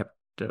should be kept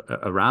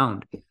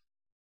around.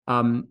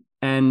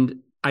 And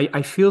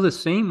I feel the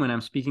same when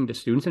I'm speaking to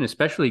students, and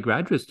especially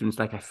graduate students.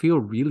 Like, I feel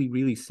really,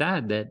 really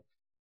sad that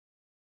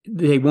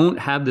they won't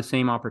have the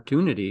same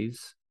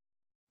opportunities,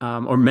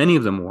 or many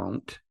of them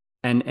won't.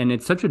 And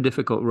it's such a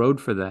difficult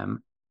road for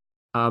them.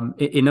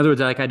 In other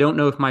words, like, I don't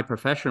know if my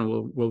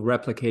profession will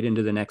replicate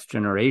into the next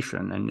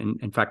generation.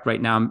 And in fact,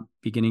 right now, I'm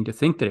beginning to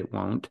think that it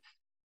won't.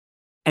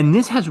 And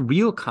this has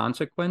real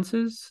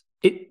consequences.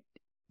 It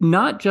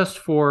not just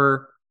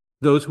for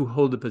those who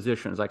hold the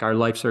positions, like our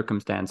life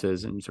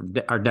circumstances and sort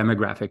of our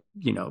demographic,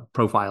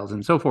 profiles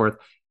and so forth,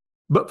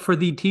 but for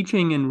the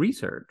teaching and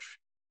research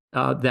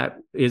that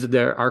is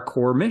our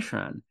core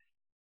mission.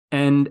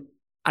 And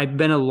I've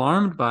been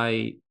alarmed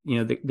by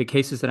the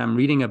cases that I'm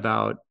reading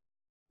about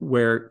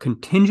where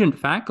contingent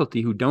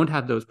faculty who don't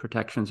have those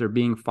protections are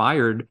being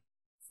fired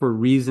for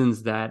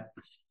reasons that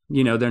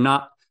they're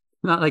not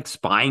like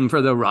spying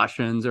for the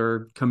Russians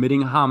or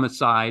committing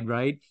homicide,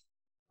 right?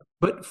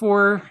 But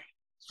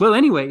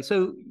anyway,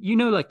 so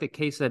like the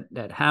case at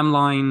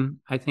Hamline,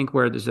 I think,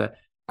 where there's a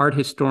art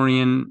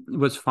historian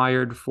was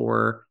fired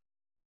for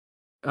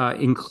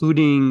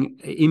including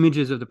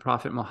images of the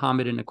Prophet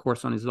Muhammad in a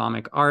course on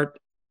Islamic art,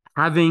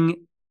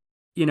 having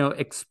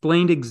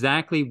explained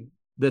exactly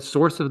the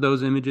source of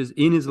those images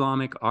in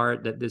Islamic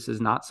art, that this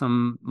is not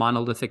some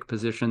monolithic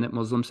position that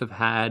Muslims have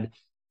had,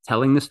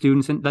 telling the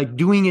students and like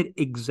doing it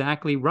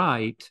exactly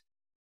right.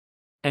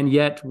 And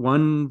yet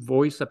one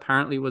voice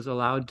apparently was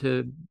allowed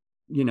to,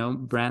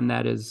 brand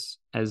that as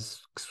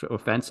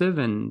offensive,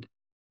 and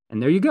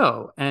there you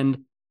go.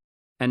 And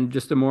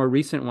just a more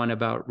recent one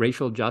about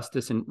racial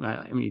justice, and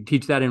you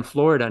teach that in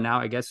Florida now.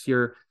 I guess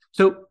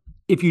so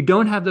if you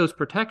don't have those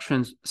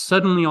protections,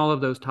 suddenly all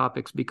of those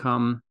topics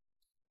become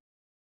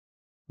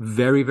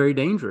very, very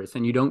dangerous,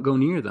 and you don't go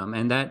near them.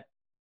 And that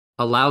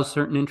allows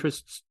certain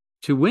interests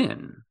to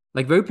win,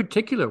 like very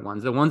particular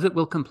ones, the ones that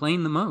will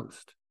complain the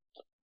most.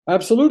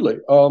 Absolutely.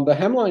 The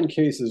Hemline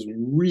case is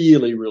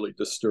really, really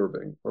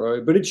disturbing,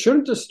 right? But it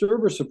shouldn't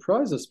disturb or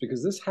surprise us,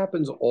 because this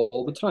happens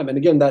all the time. And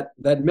again, that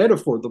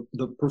metaphor,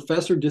 the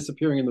professor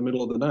disappearing in the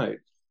middle of the night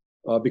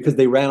because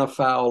they ran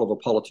afoul of a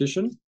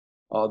politician,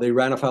 they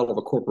ran afoul of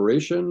a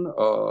corporation.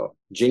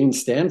 Jane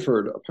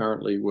Stanford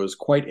apparently was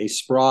quite a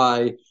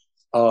spry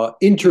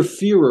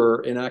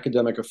interferer in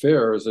academic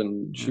affairs,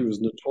 and she was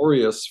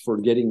notorious for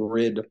getting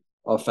rid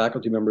of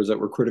faculty members that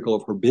were critical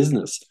of her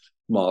business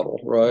model,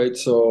 right?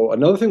 So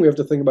another thing we have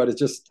to think about is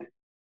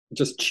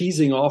just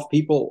cheesing off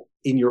people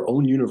in your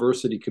own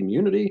university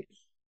community.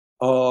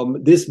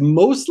 This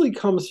mostly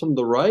comes from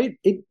the right.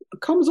 It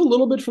comes a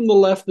little bit from the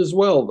left as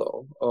well,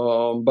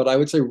 though. But I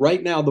would say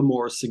right now the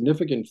more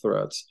significant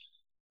threats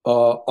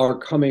are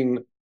coming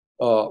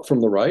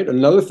from the right.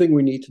 Another thing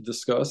we need to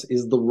discuss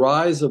is the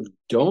rise of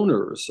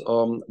donors.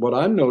 What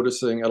I'm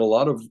noticing at a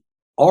lot of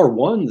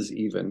R1s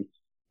even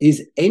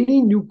is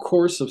any new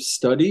course of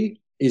study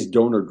is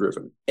donor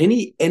driven.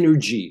 Any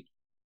energy,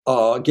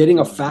 getting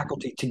a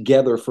faculty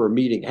together for a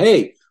meeting.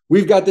 Hey,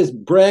 we've got this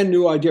brand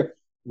new idea.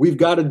 We've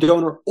got a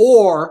donor,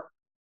 or,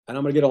 and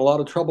I'm going to get a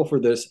lot of trouble for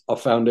this, a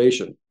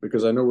foundation,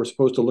 because I know we're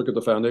supposed to look at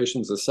the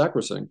foundations as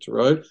sacrosanct,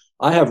 right?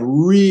 I have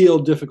real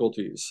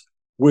difficulties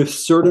with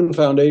certain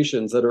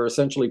foundations that are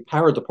essentially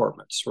para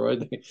departments,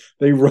 right?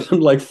 They run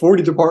like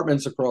 40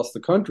 departments across the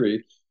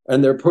country,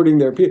 and they're putting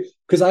their people,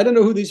 because I don't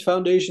know who these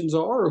foundations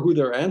are or who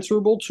they're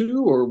answerable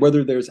to, or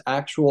whether there's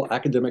actual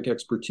academic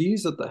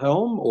expertise at the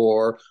helm,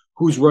 or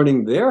who's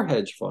running their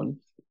hedge fund.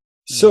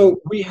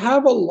 So we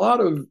have a lot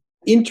of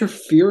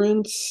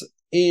interference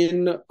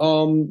in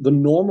the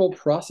normal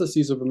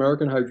processes of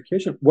American higher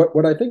education.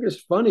 What I think is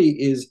funny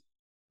is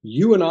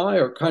you and I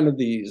are kind of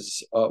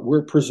these,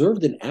 we're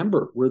preserved in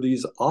amber. We're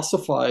these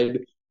ossified,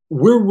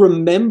 we're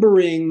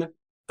remembering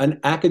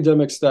an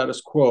academic status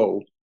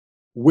quo,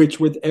 which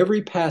with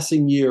every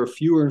passing year,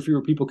 fewer and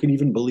fewer people can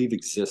even believe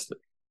existed,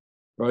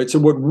 right? So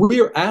what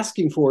we're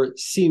asking for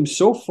seems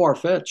so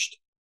far-fetched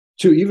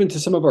to even to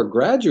some of our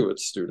graduate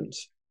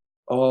students.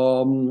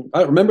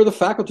 I remember the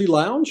faculty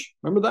lounge.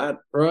 Remember that,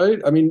 right?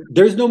 I mean,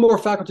 there's no more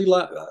faculty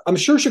lounge. I'm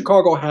sure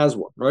Chicago has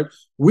one, right?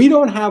 We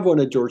don't have one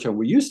at Georgetown.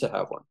 We used to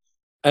have one.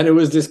 And it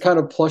was this kind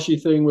of plushy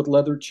thing with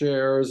leather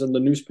chairs and the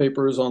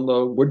newspapers on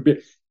the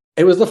wood.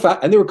 It was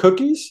and there were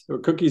cookies. There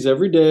were cookies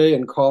every day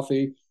and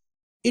coffee.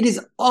 It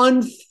is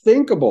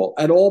unthinkable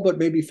at all but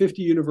maybe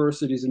 50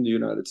 universities in the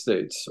United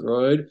States,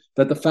 right?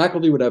 That the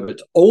faculty would have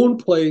its own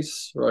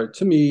place, right,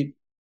 to meet,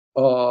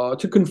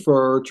 to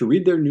confer, to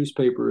read their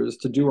newspapers,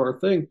 to do our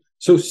thing.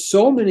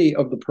 So many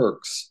of the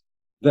perks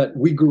that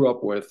we grew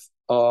up with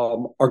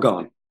are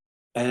gone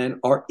and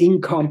are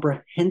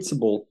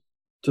incomprehensible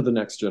to the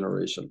next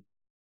generation.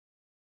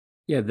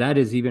 Yeah, that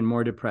is even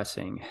more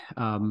depressing.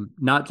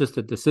 Not just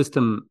that the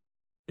system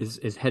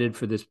is headed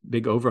for this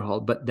big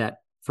overhaul, but that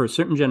for a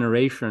certain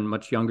generation,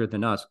 much younger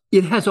than us,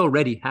 it has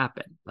already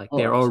happened. Like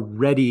they're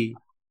already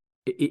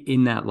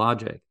in that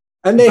logic.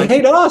 And they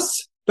hate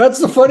us. That's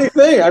the funny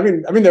thing. I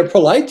mean, they're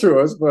polite to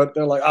us, but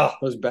they're like, oh,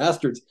 those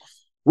bastards.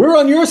 We're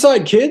on your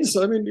side, kids.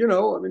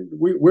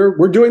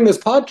 We're doing this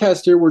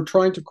podcast here. We're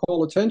trying to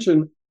call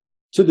attention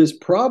to this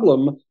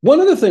problem. One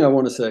other thing I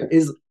want to say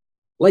is,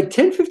 like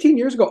 10, 15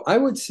 years ago, I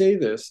would say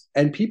this,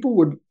 and people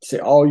would say,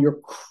 oh, you're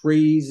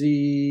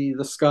crazy.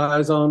 The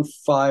sky's on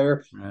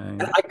fire. Right.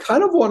 And I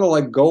kind of want to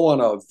like go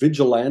on a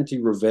vigilante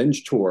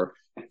revenge tour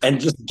and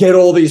just get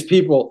all these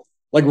people,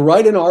 like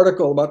write an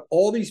article about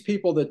all these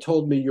people that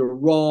told me you're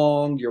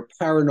wrong, you're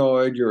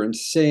paranoid, you're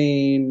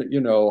insane,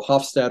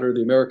 Hofstadter,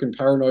 the American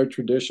paranoid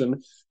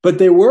tradition. But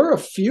there were a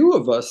few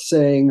of us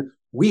saying,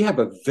 we have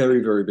a very,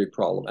 very big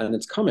problem and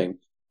it's coming.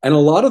 And a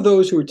lot of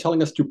those who were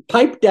telling us to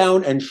pipe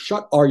down and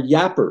shut our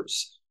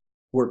yappers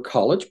were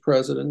college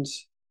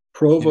presidents,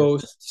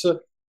 provosts,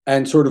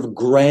 and sort of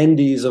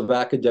grandees of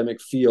academic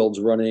fields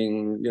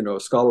running,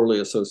 scholarly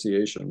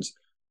associations.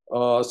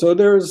 So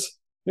there's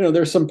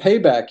some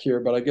payback here,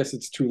 but I guess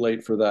it's too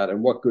late for that.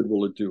 And what good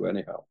will it do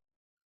anyhow?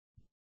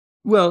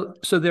 Well,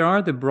 so there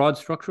are the broad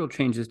structural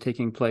changes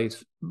taking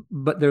place,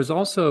 but there's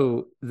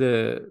also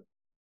the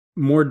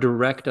more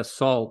direct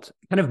assault,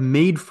 kind of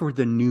made for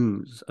the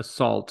news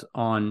assault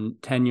on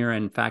tenure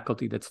and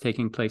faculty that's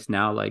taking place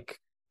now. Like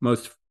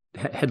most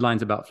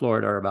headlines about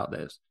Florida are about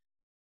this.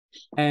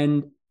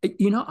 And,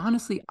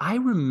 honestly, I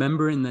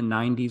remember in the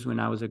 90s when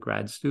I was a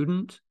grad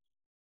student,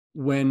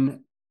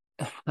 when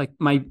like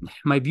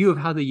my view of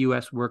how the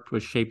US worked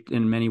was shaped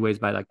in many ways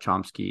by like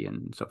Chomsky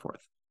and so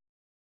forth.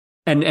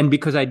 And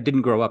because I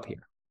didn't grow up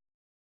here.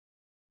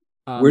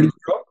 Where did you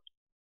grow up?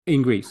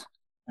 In Greece.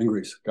 In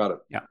Greece, got it.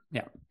 Yeah.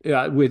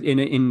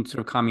 In sort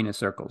of communist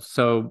circles.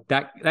 So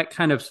that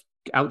kind of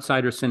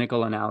outsider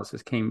cynical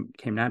analysis came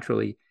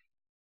naturally.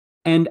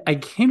 And I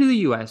came to the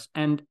US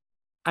and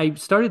I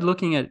started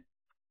looking at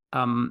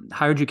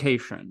higher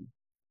education.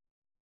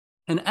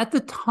 And at the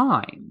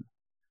time,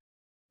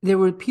 there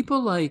were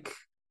people like,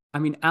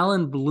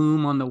 Alan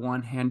Bloom on the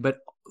one hand, but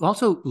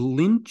also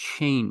Lynn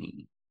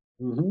Cheney.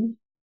 Mm-hmm.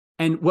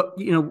 And what,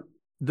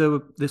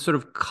 the sort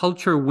of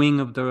culture wing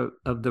of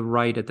the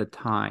right at the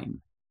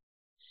time.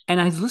 And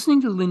I was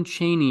listening to Lynn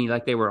Cheney,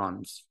 like they were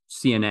on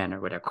CNN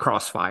or whatever,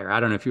 Crossfire. I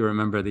don't know if you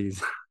remember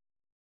these.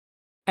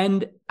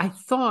 And I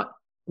thought,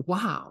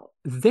 wow,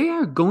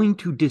 they're going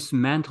to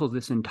dismantle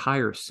this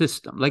entire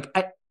system. Like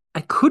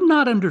I could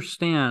not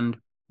understand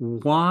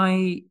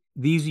why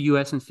these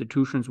US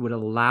institutions would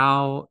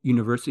allow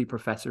university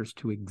professors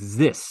to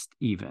exist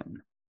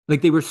even.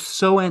 Like they were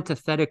so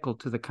antithetical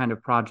to the kind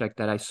of project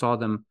that I saw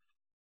them,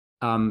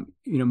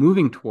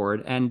 moving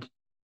toward. And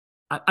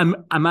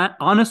I'm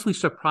honestly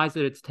surprised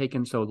that it's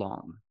taken so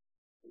long.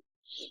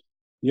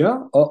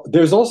 Yeah.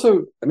 There's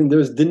also,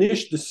 there's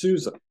Dinesh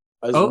D'Souza.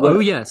 Oh,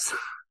 yes.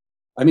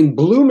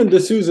 Bloom and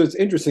D'Souza, it's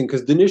interesting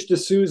because Dinesh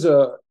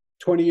D'Souza,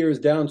 20 years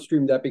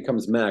downstream, that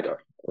becomes MAGA,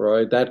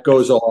 right? That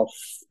goes off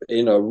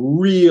in a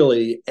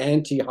really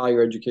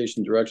anti-higher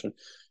education direction.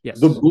 Yes.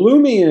 The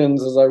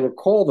Bloomians, as I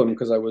recall them,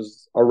 because I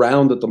was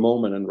around at the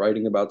moment and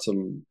writing about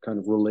some kind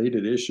of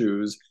related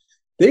issues,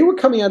 they were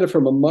coming at it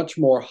from a much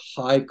more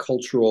high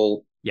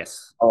cultural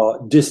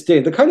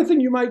disdain. The kind of thing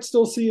you might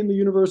still see in the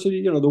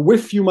university, the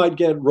whiff you might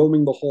get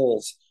roaming the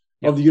halls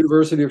of the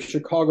University of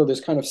Chicago,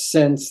 this kind of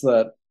sense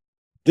that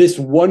this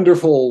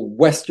wonderful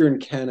Western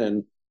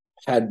canon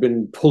had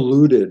been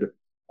polluted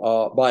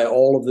by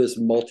all of this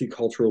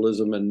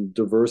multiculturalism and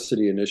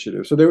diversity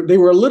initiative. So they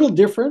were a little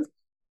different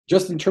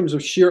just in terms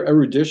of sheer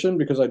erudition,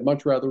 because I'd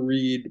much rather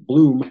read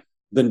Bloom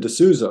than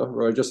D'Souza,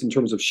 right? Just in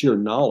terms of sheer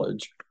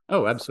knowledge.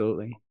 Oh,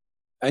 absolutely.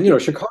 And,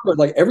 Chicago,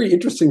 like every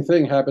interesting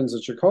thing happens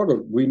in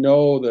Chicago. We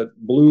know that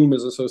Bloom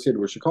is associated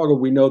with Chicago.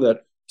 We know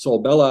that Saul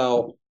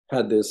Bellow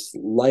had this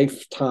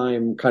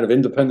lifetime kind of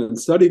independent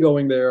study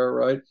going there,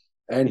 right?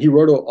 And he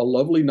wrote a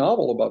lovely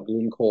novel about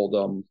Bloom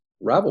called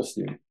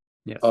Ravelstein,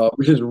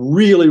 which is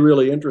really,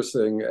 really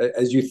interesting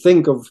as you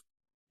think of,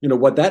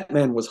 what that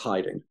man was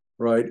hiding,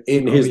 right,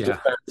 in his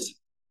defense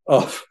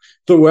of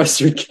the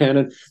Western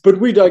canon. But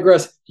we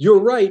digress. You're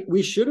right.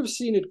 We should have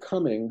seen it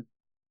coming.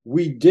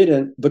 We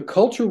didn't. The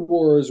culture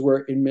wars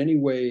were in many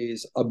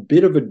ways a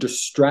bit of a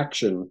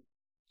distraction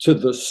to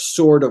the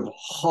sort of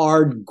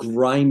hard,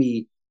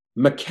 grimy,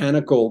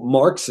 mechanical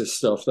Marxist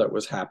stuff that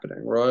was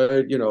happening,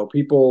 right?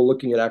 People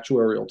looking at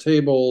actuarial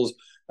tables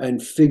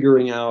and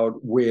figuring out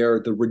where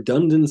the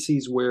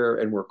redundancies were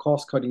and where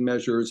cost-cutting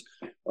measures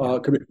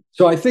could be.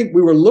 So I think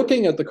we were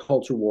looking at the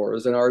culture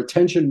wars and our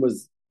attention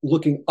was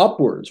looking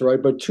upwards,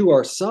 right? But to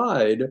our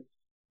side,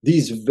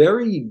 these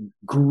very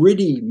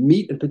gritty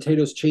meat and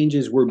potatoes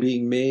changes were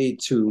being made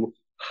to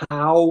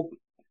how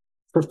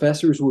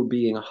professors were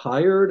being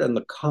hired and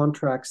the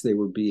contracts they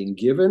were being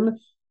given.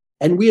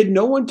 And we had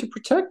no one to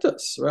protect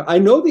us. Right? I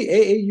know the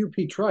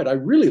AAUP tried. I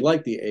really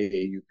like the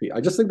AAUP. I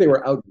just think they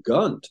were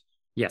outgunned.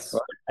 Yes.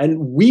 Right? And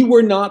we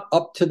were not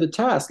up to the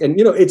task. And,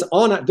 it's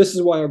on, this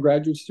is why our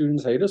graduate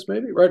students hate us,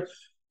 maybe, right?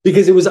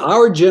 Because it was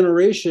our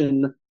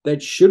generation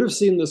that should have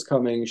seen this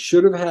coming,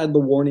 should have had the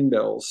warning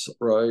bells,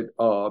 right,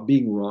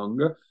 being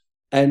rung,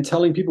 and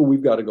telling people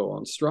we've got to go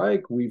on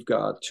strike, we've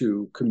got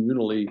to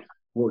communally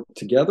work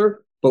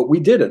together. But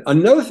we didn't.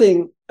 Another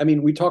thing, I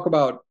mean, we talk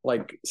about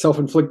like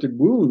self-inflicted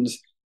wounds,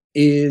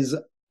 is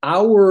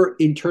our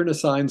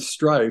internecine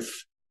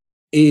strife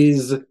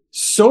is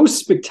so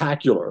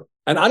spectacular.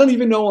 And I don't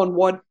even know on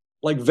what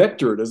like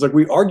vector it is. Like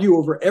we argue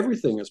over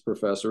everything as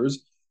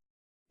professors.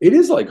 It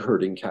is like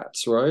herding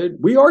cats, right?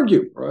 We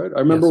argue, right? I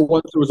remember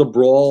once there was a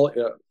brawl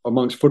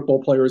amongst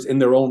football players in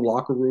their own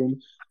locker room,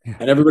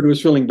 and everybody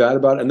was feeling bad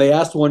about it. And they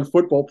asked one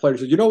football player,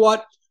 said, "You know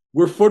what?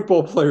 We're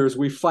football players.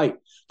 We fight.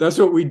 That's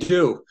what we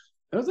do."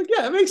 And I was like,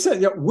 "Yeah, it makes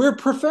sense. Yeah, we're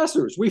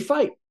professors. We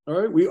fight. All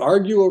right. We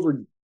argue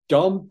over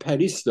dumb,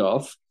 petty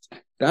stuff.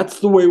 That's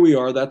the way we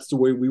are. That's the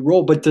way we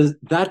roll. But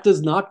that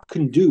does not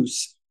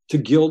conduce to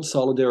guild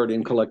solidarity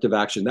and collective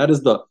action. That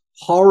is the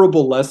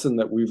horrible lesson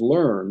that we've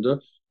learned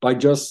by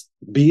just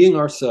being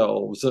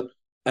ourselves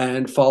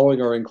and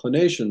following our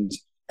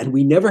inclinations. And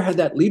we never had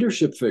that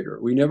leadership figure.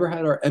 We never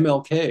had our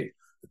MLK,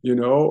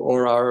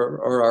 or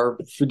our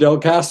Fidel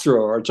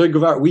Castro or our Che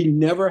Guevara. We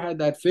never had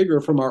that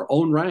figure from our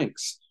own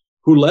ranks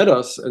who led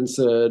us and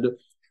said,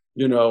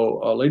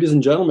 ladies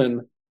and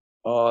gentlemen,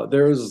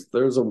 there's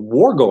a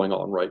war going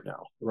on right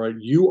now, right?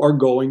 You are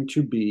going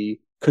to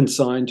be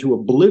consigned to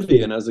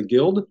oblivion as a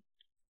guild.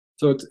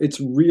 So it's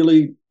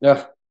really,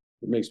 it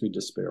makes me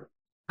despair.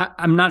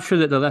 I'm not sure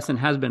that the lesson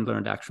has been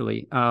learned,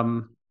 actually.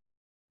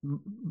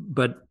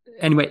 But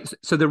anyway,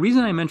 so the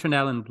reason I mentioned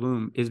Alan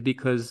Bloom is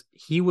because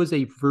he was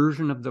a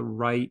version of the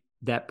right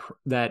that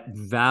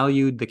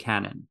valued the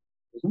canon.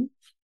 Mm-hmm.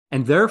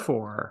 And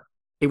therefore,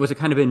 it was a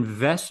kind of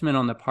investment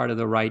on the part of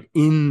the right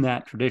in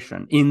that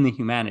tradition, in the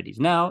humanities.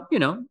 Now,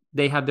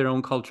 they have their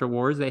own culture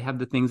wars. They have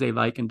the things they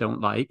like and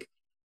don't like.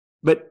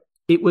 But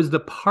it was the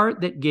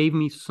part that gave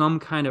me some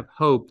kind of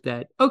hope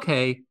that,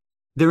 okay,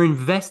 they're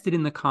invested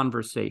in the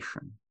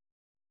conversation.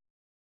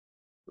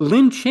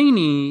 Lynn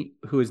Cheney,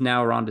 who is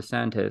now Ron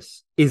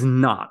DeSantis, is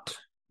not.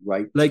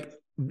 Right. Like,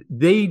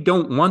 they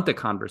don't want the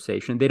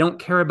conversation. They don't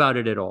care about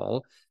it at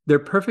all. They're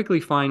perfectly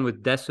fine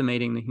with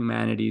decimating the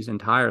humanities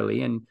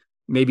entirely and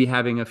maybe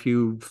having a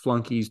few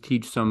flunkies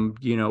teach some,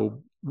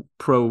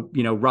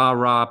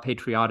 rah-rah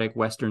patriotic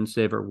Western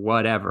Civ or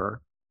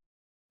whatever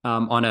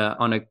on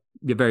a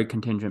very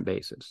contingent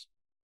basis.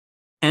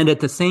 And at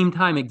the same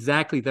time,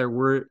 exactly, there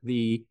were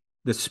the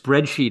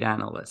spreadsheet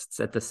analysts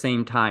at the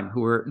same time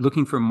who were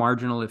looking for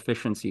marginal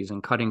efficiencies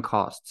and cutting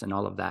costs and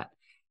all of that.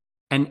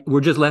 And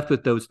we're just left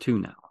with those two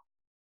now.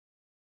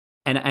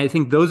 And I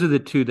think those are the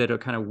two that are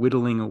kind of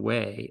whittling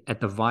away at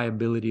the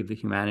viability of the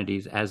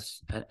humanities as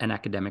an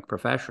academic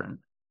profession.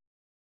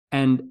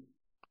 And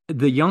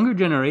the younger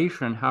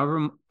generation,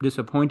 however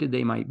disappointed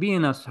they might be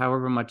in us,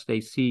 however much they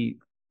see,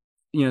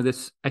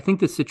 I think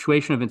the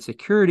situation of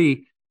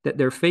insecurity that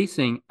they're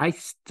facing, I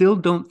still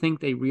don't think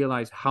they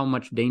realize how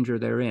much danger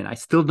they're in. I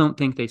still don't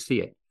think they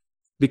see it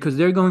because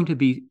they're going to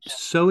be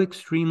so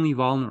extremely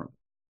vulnerable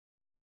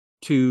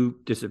to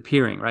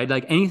disappearing, right?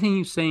 Like anything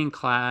you say in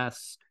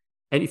class,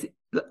 anything,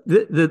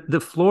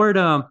 the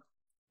Florida,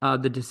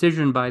 the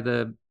decision by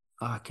the,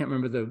 I can't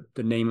remember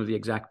the name of the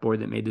exact board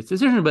that made this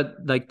decision, but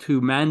like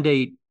to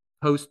mandate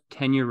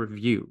post-tenure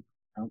review,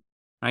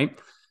 right?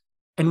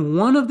 And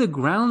one of the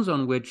grounds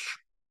on which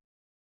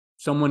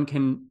someone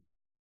can,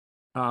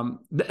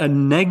 a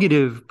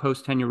negative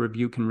post-tenure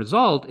review can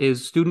result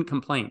is student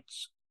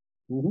complaints.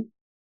 Mm-hmm.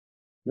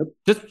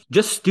 Yep.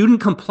 Just student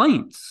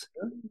complaints.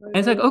 And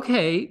it's like,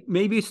 okay,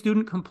 maybe a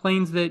student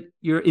complains that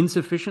you're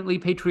insufficiently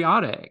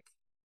patriotic,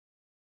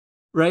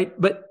 right?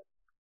 But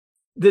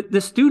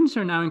the students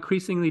are now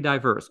increasingly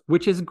diverse,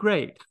 which is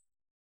great.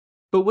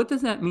 But what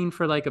does that mean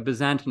for like a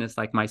Byzantinist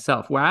like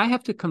myself, where I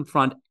have to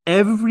confront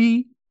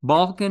every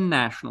Balkan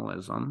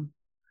nationalism,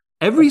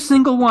 every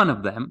single one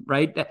of them,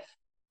 right?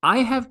 I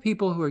have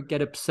people who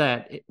get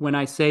upset when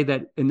I say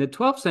that in the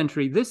 12th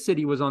century, this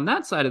city was on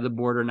that side of the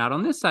border, not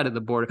on this side of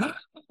the border.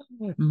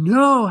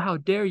 No, how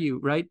dare you,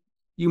 right?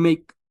 You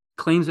make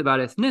claims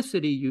about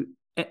ethnicity.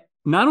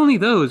 Not only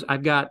those,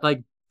 I've got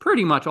like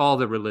pretty much all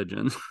the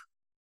religions,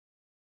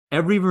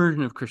 every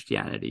version of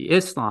Christianity,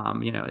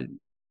 Islam,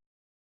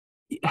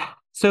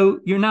 So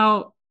you're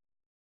now,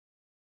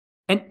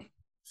 and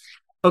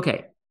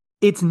okay,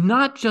 it's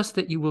not just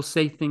that you will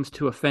say things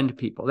to offend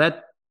people.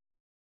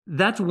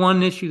 That's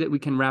one issue that we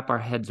can wrap our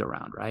heads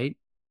around, right?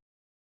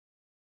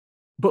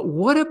 But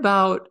what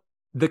about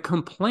the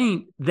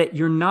complaint that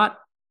you're not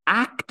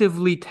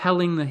actively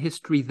telling the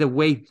history the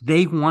way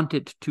they want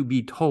it to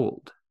be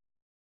told,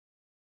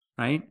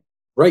 right?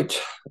 Right.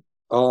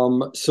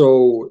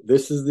 So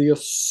this is the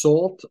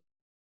assault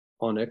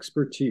on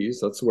expertise.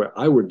 That's the way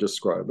I would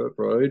describe it,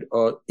 right?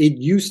 It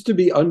used to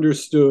be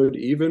understood,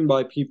 even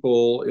by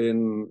people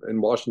in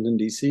Washington,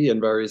 D.C.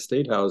 and various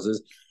state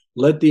houses,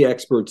 let the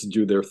experts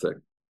do their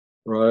thing,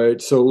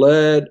 right? So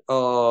let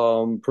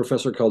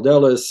Professor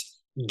Caldelis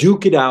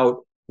duke it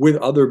out with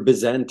other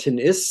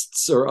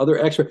Byzantinists or other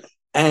experts,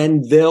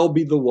 and they'll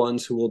be the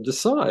ones who will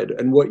decide.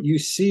 And what you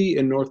see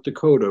in North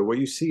Dakota, what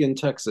you see in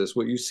Texas,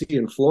 what you see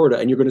in Florida,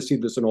 and you're going to see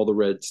this in all the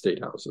red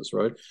state houses,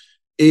 right,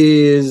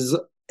 is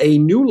a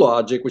new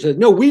logic which says,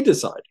 no, we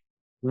decide.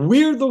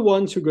 We're the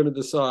ones who are going to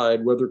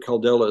decide whether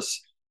Caldelis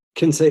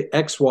can say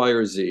X, Y,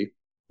 or Z,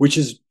 which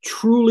is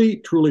truly,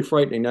 truly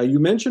frightening. Now, you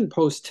mentioned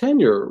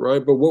post-tenure,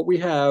 right? But what we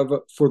have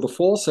for the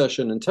fall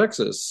session in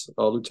Texas,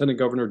 Lieutenant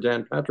Governor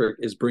Dan Patrick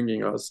is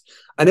bringing us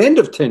an end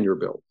of tenure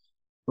bill,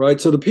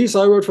 right? So the piece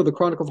I wrote for the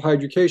Chronicle of Higher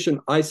Education,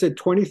 I said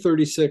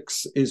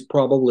 2036 is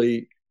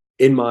probably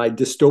in my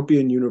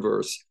dystopian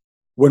universe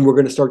when we're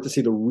going to start to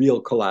see the real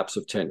collapse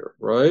of tenure,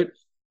 right?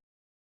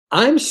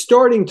 I'm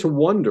starting to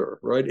wonder,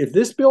 right, if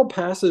this bill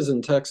passes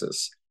in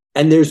Texas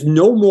and there's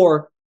no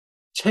more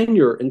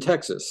tenure in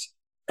Texas,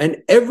 and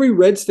every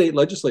red state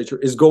legislature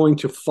is going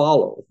to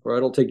follow, right?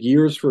 It'll take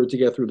years for it to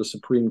get through the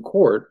Supreme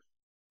Court.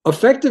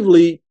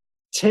 Effectively,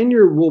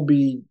 tenure will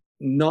be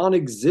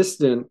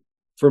non-existent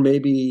for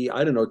maybe,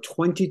 I don't know,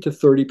 20 to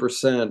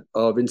 30%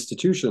 of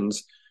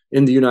institutions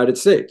in the United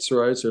States,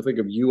 right? So think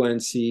of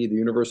UNC, the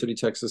University of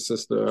Texas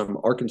System,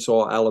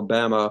 Arkansas,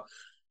 Alabama,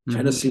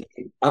 Tennessee.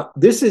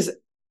 This is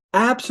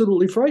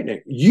absolutely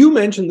frightening. You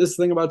mentioned this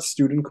thing about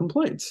student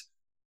complaints.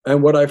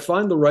 And what I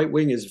find the right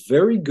wing is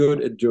very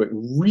good at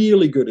doing,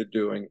 really good at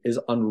doing, is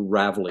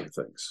unraveling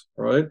things,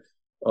 right?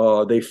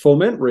 They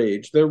foment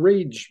rage. They're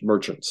rage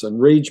merchants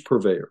and rage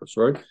purveyors,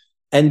 right?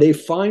 And they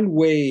find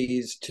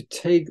ways to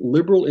take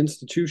liberal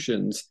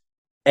institutions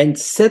and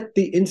set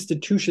the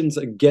institutions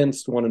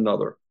against one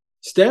another.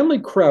 Stanley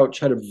Crouch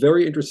had a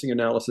very interesting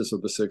analysis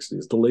of the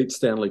 60s, the late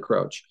Stanley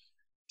Crouch.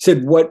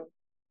 Said what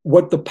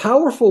the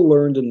powerful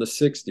learned in the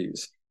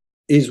 60s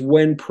is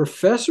when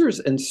professors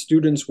and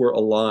students were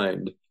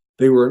aligned,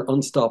 they were an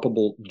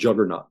unstoppable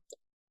juggernaut.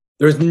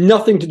 There's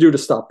nothing to do to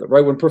stop them,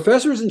 right? When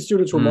professors and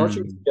students were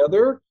marching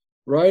together,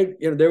 right,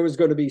 there was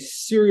going to be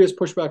serious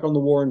pushback on the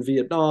war in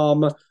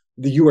Vietnam.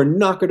 You are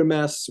not going to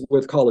mess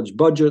with college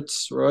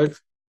budgets, right?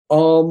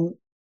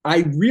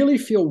 I really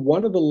feel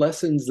one of the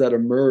lessons that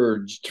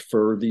emerged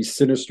for these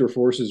sinister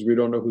forces, we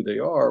don't know who they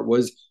are,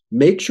 was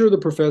make sure the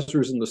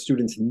professors and the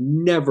students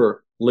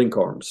never link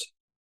arms,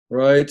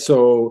 right?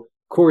 So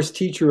course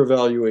teacher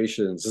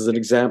evaluations is an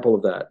example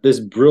of that. This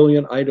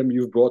brilliant item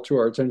you've brought to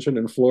our attention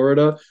in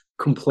Florida,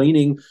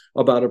 complaining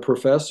about a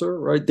professor,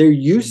 right? There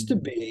used to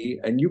be,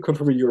 and you come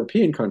from a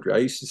European country, I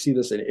used to see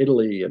this in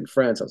Italy and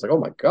France. I was like, oh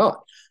my God.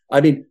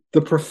 I mean,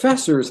 the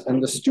professors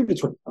and the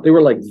students, they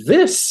were like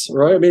this,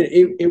 right? I mean,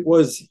 it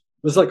was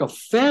like a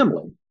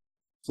family.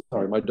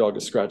 Sorry, my dog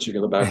is scratching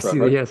in the background,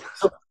 right? Yes.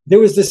 So there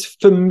was this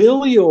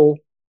familial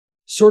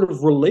sort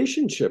of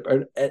relationship,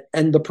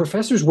 and the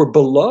professors were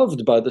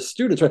beloved by the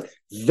students, right?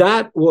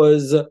 That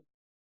was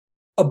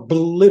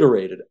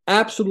obliterated,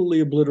 absolutely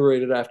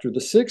obliterated after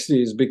the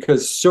 60s,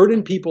 because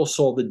certain people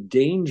saw the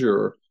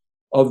danger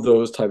of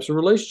those types of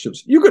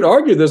relationships. You could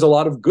argue there's a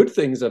lot of good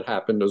things that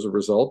happened as a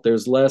result.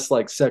 There's less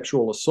like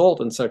sexual assault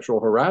and sexual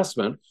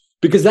harassment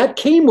because that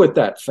came with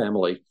that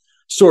family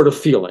sort of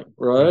feeling,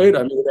 right?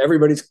 I mean,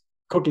 everybody's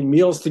cooking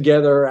meals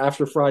together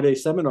after Friday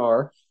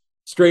seminar.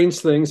 Strange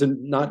things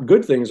and not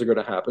good things are going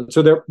to happen.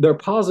 So there are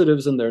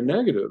positives and there are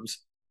negatives.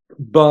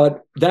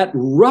 But that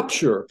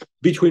rupture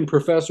between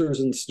professors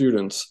and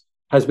students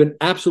has been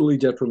absolutely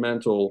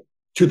detrimental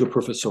to the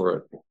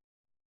professorate.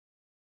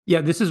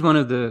 Yeah, this is one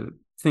of the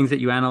things that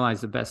you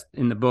analyze the best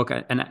in the book.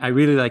 And I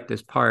really like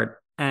this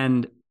part.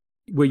 And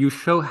where you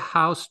show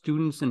how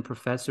students and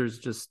professors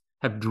just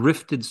have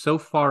drifted so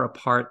far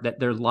apart that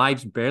their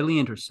lives barely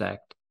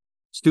intersect.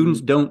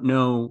 Students don't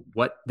know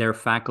what their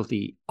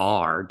faculty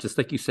are, just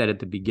like you said at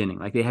the beginning.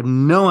 Like they have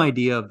no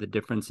idea of the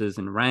differences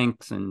in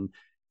ranks and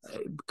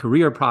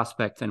career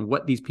prospects and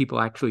what these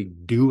people actually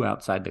do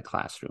outside the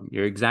classroom.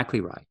 You're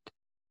exactly right.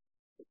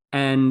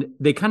 And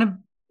they kind of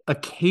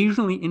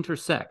occasionally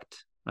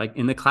intersect, like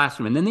in the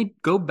classroom, and then they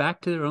go back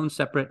to their own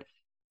separate.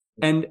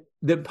 And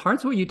the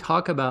parts where you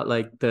talk about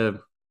like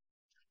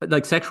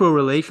sexual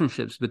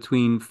relationships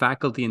between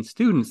faculty and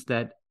students,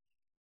 that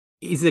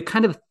is the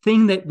kind of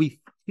thing that we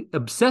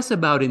obsess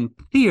about in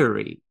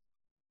theory,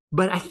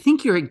 but I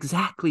think you're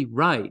exactly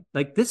right.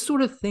 Like this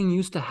sort of thing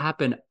used to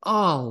happen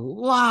a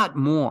lot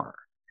more,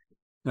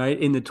 right,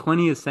 in the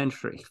 20th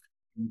century,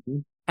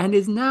 and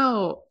is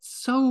now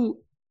so,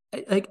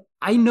 like,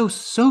 I know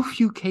so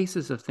few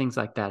cases of things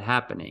like that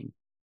happening,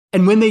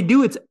 and when they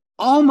do, it's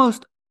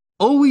almost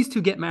always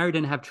to get married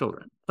and have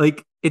children.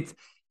 Like it's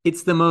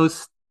the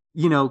most,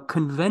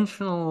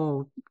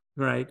 conventional,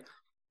 right?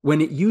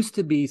 When it used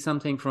to be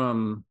something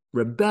from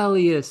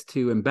rebellious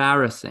to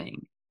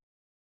embarrassing.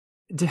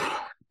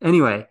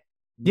 Anyway,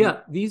 yeah,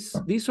 these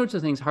sorts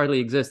of things hardly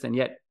exist, and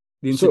yet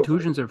The So,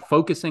 institutions are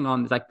focusing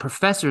on, like,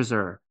 professors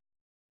are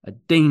a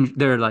danger.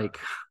 They're like,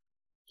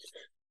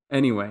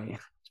 anyway.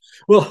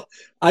 well,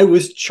 I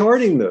was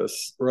charting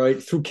this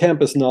right through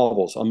campus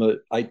novels.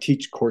 I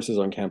teach courses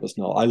on campus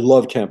novels. I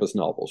love campus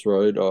novels,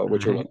 right,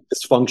 which are like Right.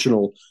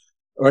 dysfunctional,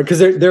 right? Because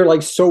they're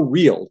like so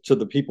real to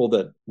the people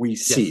that we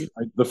see. Yes.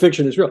 Like, the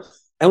fiction is real.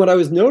 And what I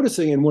was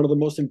noticing in one of the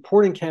most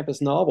important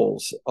campus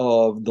novels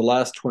of the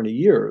last 20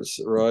 years,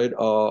 right,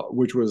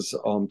 which was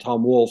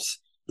Tom Wolfe's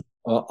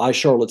I,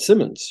 Charlotte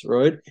Simmons,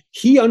 right?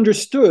 He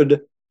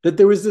understood that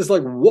there was this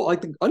like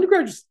the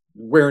undergraduates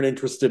weren't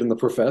interested in the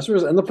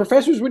professors, and the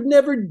professors would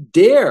never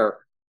dare,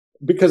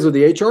 because of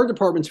the HR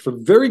departments, for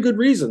very good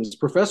reasons.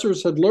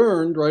 Professors had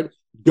learned, right?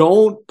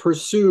 Don't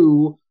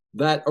pursue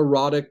that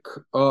erotic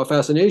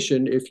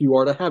fascination. If you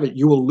are to have it,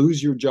 you will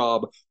lose your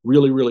job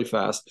really, really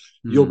fast.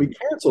 You'll be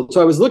canceled.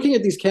 So I was looking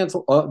at these campus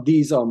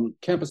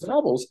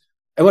novels,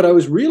 and what I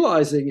was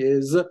realizing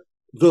is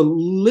the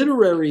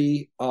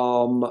literary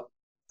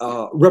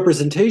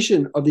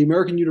representation of the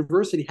American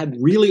university had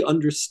really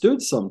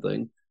understood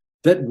something,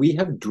 that we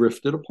have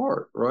drifted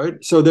apart,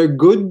 right? So there are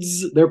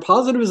goods, there are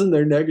positives and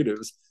there are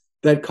negatives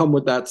that come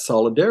with that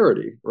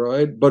solidarity,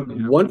 right? But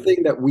Yeah. one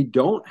thing that we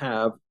don't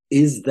have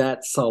is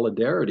that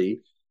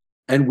solidarity,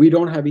 and we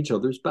don't have each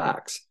other's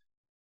backs.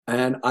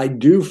 And I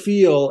do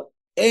feel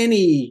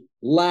any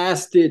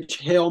last ditch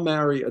Hail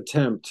Mary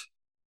attempt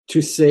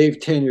to save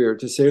tenure,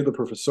 to save the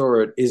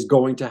professorate, is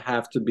going to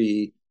have to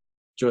be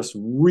just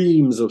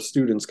reams of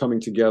students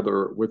coming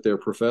together with their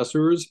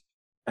professors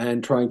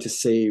and trying to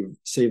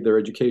save their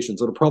education.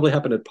 So it'll probably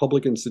happen at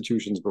public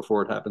institutions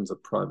before it happens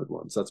at private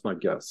ones. That's my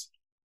guess.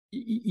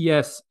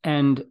 Yes,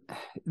 and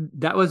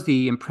that was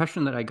the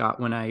impression that I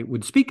got when I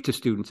would speak to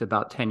students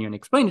about tenure and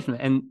explain it to them,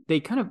 and they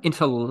kind of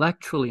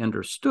intellectually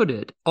understood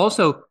it.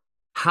 Also,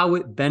 how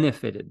it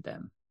benefited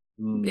them,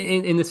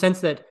 in the sense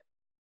that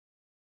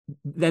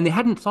then they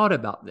hadn't thought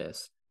about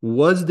this.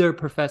 Was their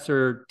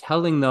professor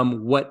telling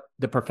them what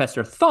the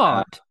professor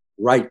thought?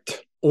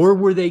 Right. Or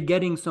were they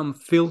getting some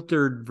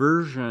filtered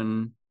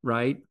version,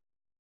 right?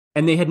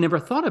 And they had never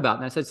thought about it.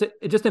 And I said,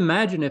 just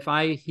imagine if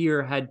I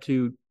here had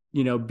to,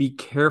 be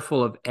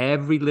careful of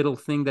every little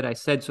thing that I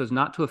said so as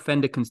not to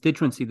offend a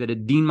constituency that a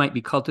dean might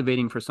be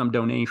cultivating for some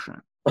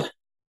donation,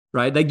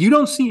 right? Like, you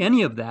don't see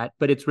any of that,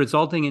 but it's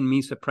resulting in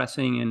me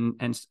suppressing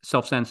and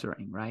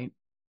self-censoring, right?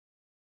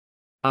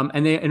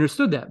 And they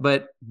understood that,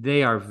 but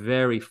they are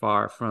very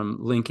far from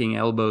linking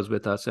elbows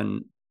with us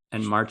and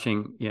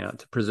marching,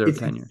 to preserve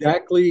tenure.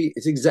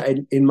 It's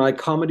exactly in my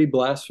comedy,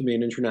 blasphemy,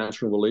 and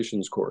international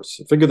relations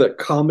course. Figure that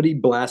comedy,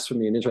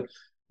 blasphemy, and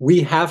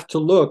we have to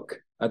look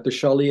at the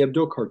Charlie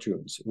Hebdo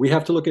cartoons. We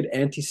have to look at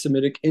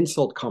anti-Semitic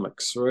insult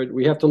comics, right?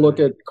 We have to look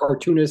at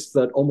cartoonists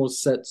that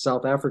almost set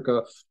South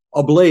Africa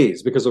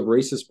ablaze because of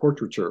racist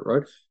portraiture,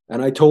 right?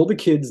 And I told the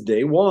kids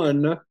day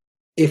one,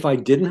 if I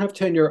didn't have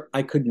tenure,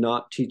 I could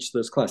not teach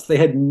this class. They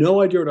had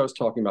no idea what I was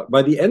talking about.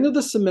 By the end of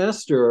the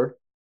semester,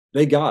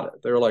 they got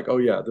it. They were like, oh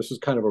yeah, this is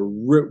kind of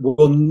we're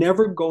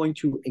never going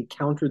to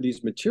encounter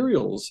these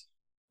materials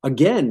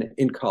again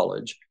in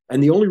college.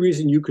 And the only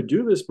reason you could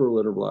do this,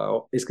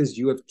 Berlinerblau, is because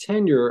you have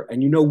tenure,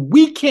 and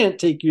we can't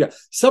take you down.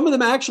 Some of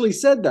them actually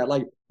said that,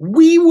 like,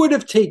 we would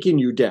have taken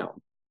you down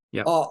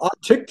on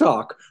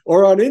TikTok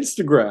or on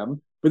Instagram,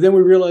 but then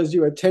we realized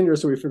you had tenure,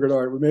 so we figured, all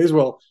right, we may as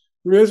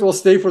well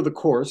stay for the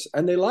course.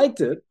 And they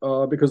liked it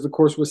because the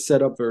course was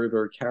set up very,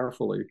 very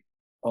carefully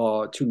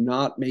to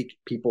not make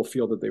people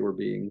feel that they were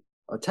being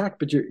attacked.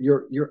 But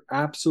you're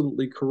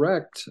absolutely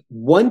correct.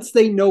 Once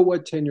they know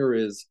what tenure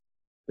is,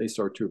 they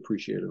start to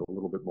appreciate it a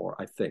little bit more,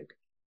 I think.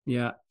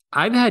 Yeah.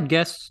 I've had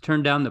guests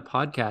turn down the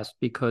podcast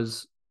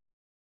because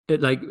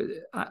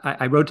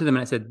I wrote to them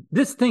and I said,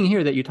 this thing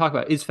here that you talk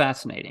about is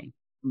fascinating,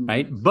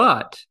 right?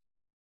 But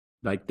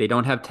like, they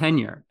don't have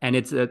tenure, and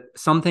it's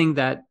something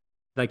that,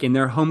 like, in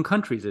their home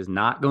countries is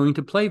not going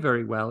to play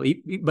very well.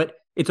 But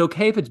it's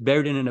okay if it's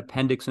buried in an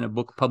appendix in a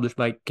book published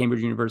by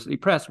Cambridge University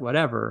Press,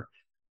 whatever.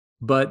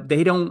 But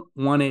they don't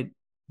want it,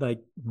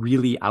 like,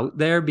 really out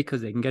there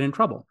because they can get in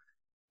trouble.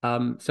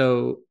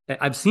 So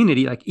I've seen it,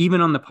 like,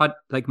 even on the pod,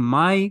 like,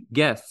 my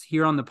guests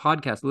here on the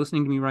podcast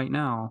listening to me right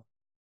now,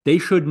 they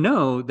should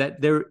know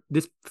that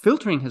this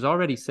filtering has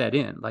already set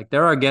in. Like,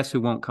 there are guests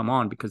who won't come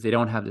on because they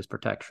don't have this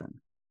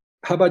protection.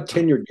 How about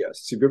tenured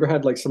guests? Have you ever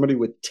had, like, somebody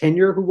with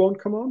tenure who won't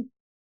come on?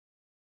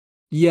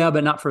 Yeah,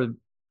 but not for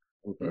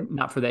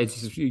that.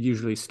 It's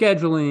usually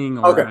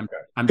scheduling, or okay.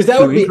 Because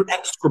that would be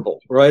execrable,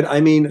 right? I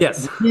mean,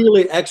 yes,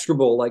 really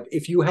execrable. Like,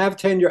 if you have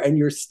tenure and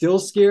you're still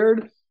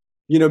scared,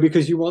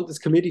 because you want this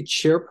committee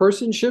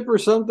chairpersonship or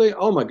something.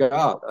 Oh my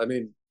God! I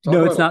mean,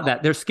 no, it's not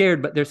that. They're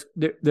scared, but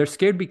they're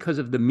scared because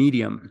of the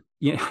medium.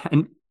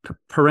 And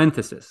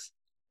parenthesis.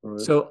 Right.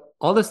 So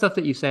all the stuff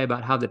that you say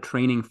about how the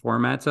training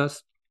formats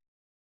us,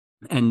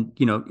 and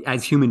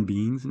as human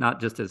beings,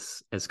 not just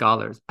as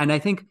scholars. And I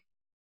think,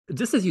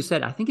 just as you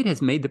said, I think it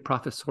has made the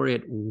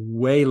professoriate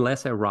way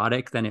less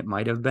erotic than it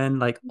might have been.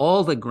 Like,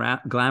 all the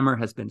glamour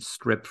has been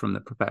stripped from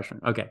the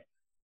profession. Okay.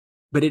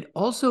 But it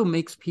also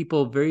makes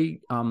people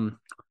very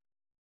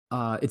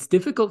it's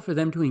difficult for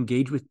them to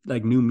engage with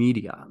like new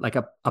media. Like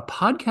a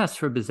podcast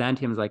for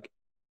Byzantium is like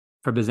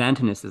for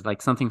Byzantinists is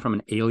like something from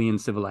an alien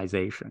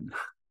civilization.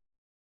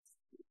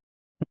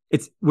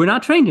 We're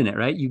not trained in it,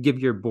 right? You give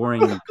your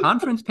boring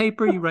conference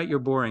paper, you write your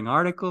boring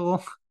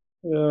article.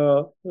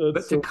 Yeah, But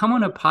that's to so. come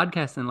on a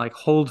podcast and like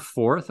hold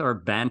forth or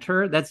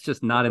banter, that's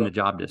just not in the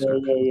job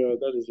description. Yeah.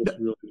 That is just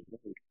really.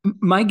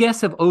 My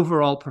guests have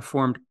overall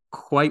performed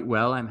quite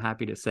well, I'm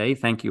happy to say.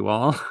 Thank you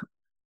all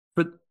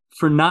for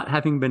for not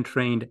having been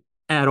trained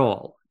at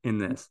all in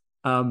this.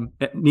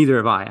 Neither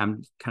have I.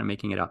 I'm kind of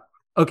making it up.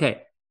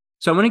 Okay.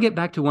 So I want to get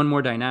back to one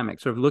more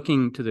dynamic, sort of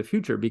looking to the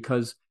future,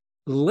 because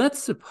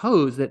let's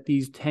suppose that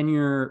these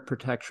tenure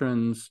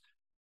protections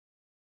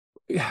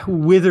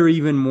wither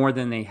even more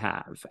than they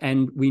have.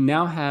 And we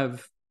now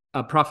have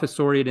a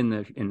professoriate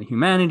in the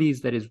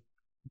humanities that is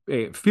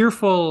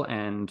fearful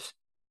and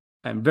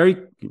very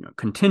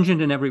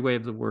contingent in every way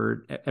of the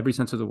word, every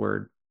sense of the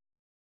word.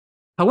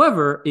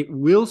 However, it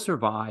will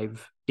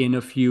survive in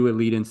a few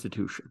elite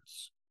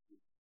institutions,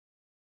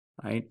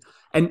 right?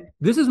 And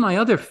this is my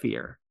other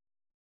fear.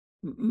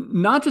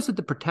 Not just that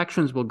the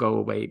protections will go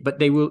away, but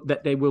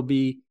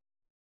that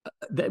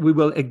we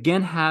will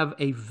again have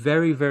a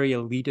very, very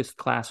elitist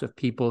class of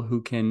people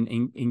who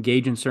can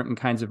engage in certain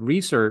kinds of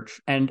research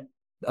and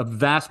a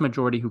vast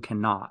majority who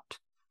cannot.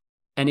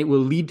 And it will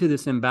lead to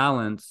this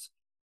imbalance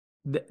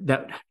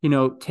that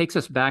takes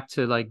us back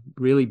to like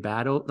really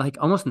like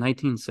almost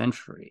 19th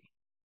century,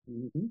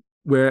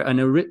 where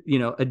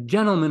a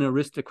gentleman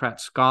aristocrat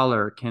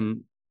scholar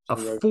can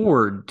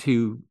afford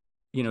to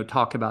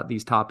talk about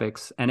these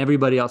topics, and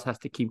everybody else has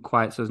to keep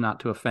quiet so as not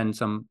to offend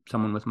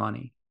someone with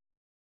money.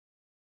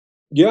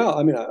 Yeah,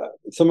 I mean,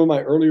 some of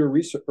my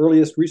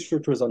earliest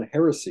research was on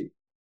heresy.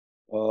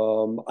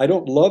 I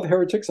don't love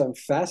heretics. I'm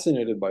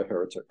fascinated by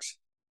heretics,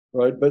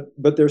 right?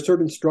 But there are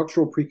certain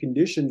structural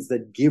preconditions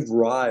that give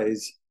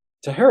rise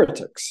to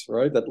heretics,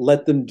 right? That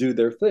let them do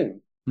their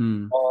thing.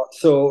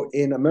 So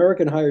in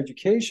American higher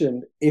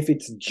education, if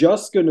it's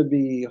just going to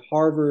be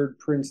Harvard,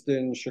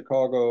 Princeton,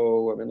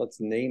 Chicago, I mean, let's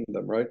name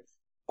them, right?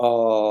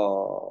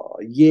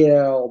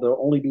 Yale, there'll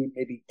only be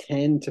maybe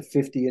 10 to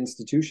 50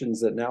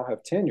 institutions that now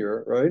have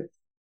tenure, right?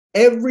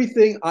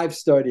 Everything I've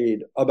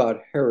studied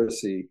about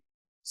heresy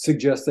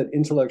suggests that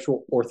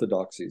intellectual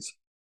orthodoxies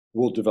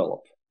will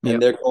develop, and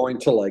they're going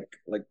to like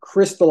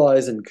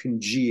crystallize and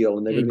congeal,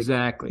 and they're going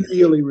to be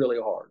really, really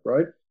hard,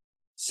 right?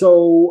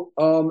 So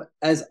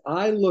as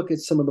I look at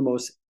some of the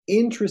most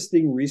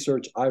interesting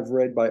research I've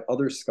read by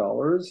other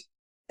scholars,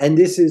 and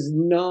this is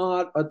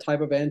not a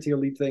type of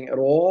anti-elite thing at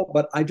all,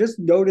 but I just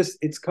noticed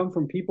it's come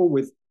from people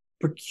with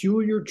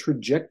peculiar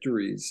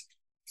trajectories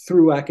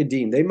through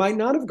academia. They might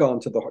not have gone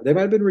to they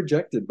might have been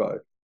rejected by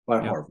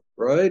Harvard,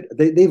 right?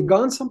 They've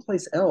gone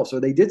someplace else, or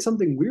they did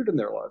something weird in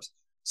their lives.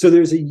 So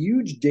there's a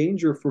huge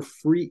danger for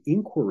free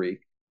inquiry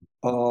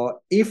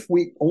if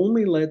we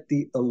only let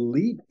the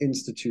elite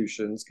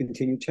institutions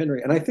continue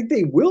tenuring. And I think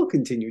they will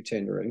continue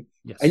tenuring.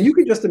 Yes. And you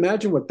can just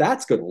imagine what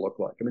that's going to look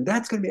like. I mean,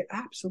 that's going to be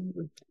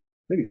absolutely,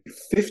 maybe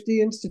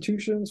 50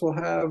 institutions will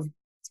have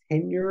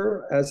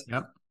tenure as,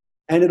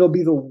 and it'll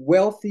be the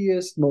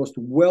wealthiest, most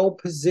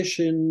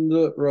well-positioned,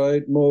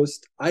 right,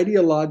 most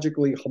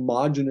ideologically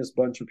homogenous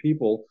bunch of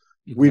people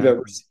we've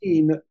ever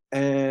seen.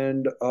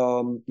 And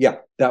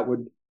that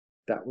would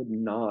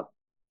not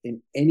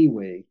in any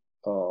way,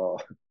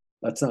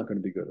 that's not going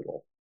to be good at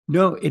all.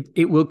 No,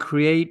 it will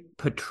create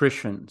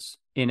patricians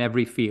in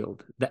every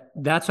field.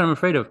 That's what I'm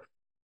afraid of.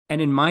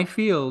 And in my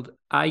field,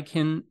 I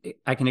mean,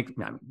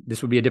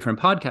 this would be a different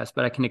podcast,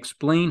 but I can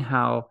explain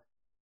how,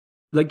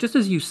 like, just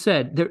as you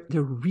said,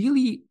 there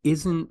really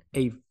isn't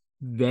a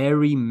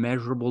very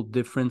measurable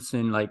difference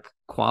in like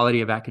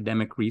quality of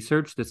academic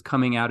research that's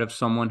coming out of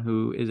someone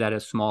who is at a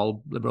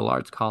small liberal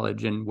arts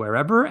college and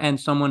wherever, and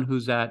someone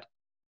who's at,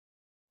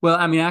 well,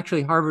 I mean,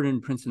 actually, Harvard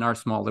and Princeton are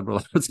small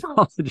liberal arts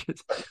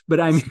colleges, but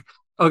I mean,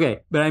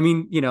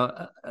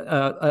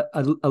 a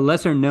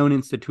lesser known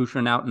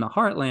institution out in the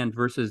heartland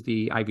versus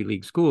the Ivy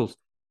League schools.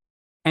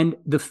 And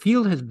the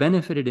field has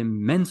benefited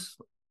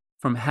immensely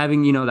from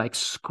having, like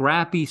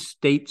scrappy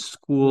state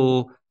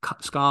school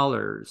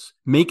scholars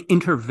make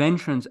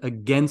interventions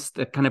against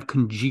the kind of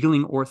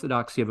congealing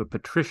orthodoxy of a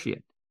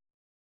patriciate.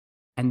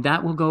 And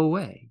that will go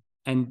away.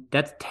 And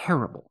that's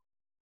terrible.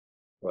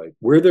 Right.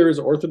 Where there is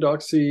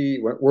orthodoxy,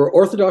 where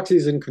orthodoxy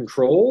is in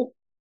control,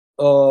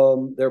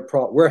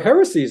 where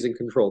heresy is in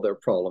control, there are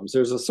problems.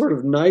 There's a sort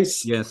of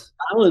nice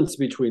balance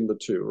between the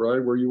two,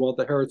 right? Where you want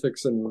the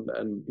heretics and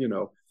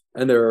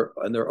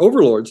their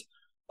overlords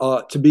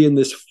to be in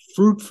this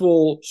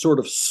fruitful sort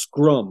of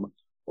scrum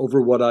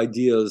over what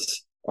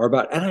ideas are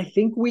about. And I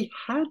think we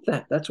had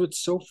that. That's what's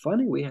so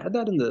funny. We had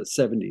that in the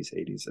 70s,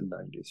 80s, and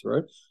 90s,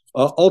 right?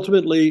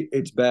 Ultimately,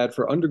 it's bad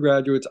for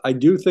undergraduates. I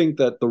do think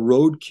that the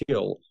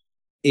roadkill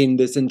in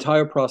this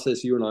entire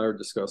process you and I are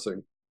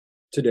discussing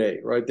today,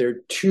 right? There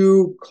are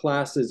two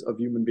classes of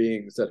human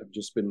beings that have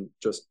been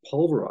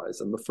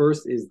pulverized. And the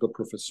first is the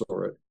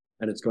professoriate,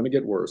 and it's going to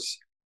get worse.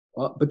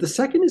 But the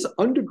second is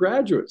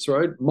undergraduates,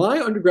 right? My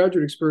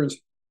undergraduate experience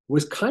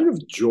was kind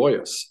of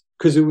joyous.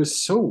 because it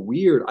was so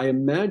weird. I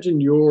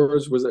imagine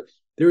yours was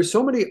there were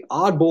so many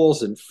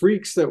oddballs and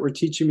freaks that were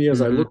teaching me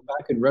as I look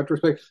back in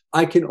retrospect.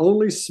 I can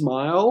only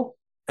smile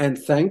and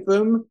thank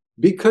them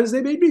because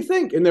they made me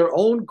think in their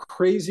own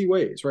crazy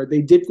ways, right?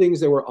 They did things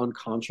that were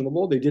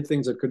unconscionable. They did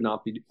things that could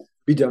not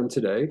be done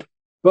today.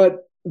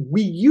 But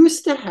we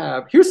used to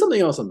have, here's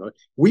something else I'm knowing.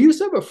 We used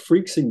to have a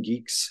freaks and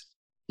geeks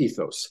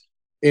ethos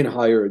in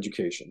higher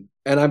education.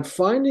 And I'm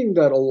finding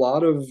that a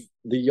lot of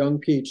the young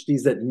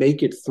PhDs that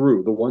make it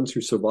through, the ones who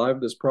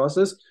survive this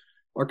process,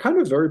 are kind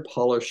of very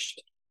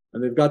polished,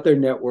 and they've got their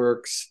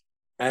networks,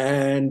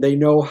 and they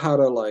know how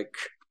to like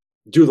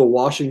do the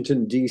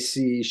Washington,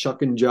 D.C.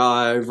 shuck and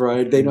jive,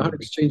 right? They know how to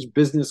exchange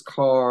business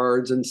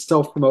cards and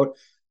self-promote.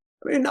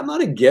 I mean, I'm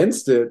not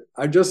against it.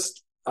 I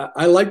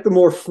like the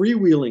more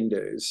freewheeling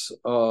days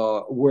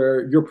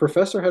where your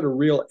professor had a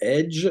real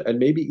edge and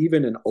maybe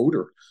even an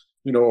odor,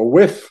 a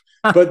whiff.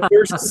 But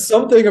there's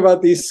something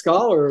about these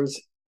scholars,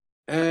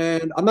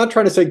 and I'm not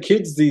trying to say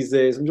kids these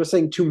days. I'm just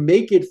saying to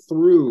make it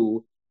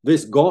through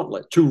this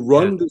gauntlet, to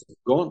run this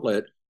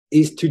gauntlet,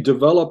 is to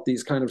develop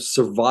these kind of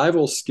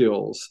survival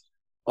skills,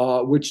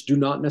 which do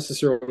not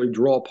necessarily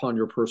draw upon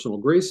your personal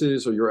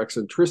graces or your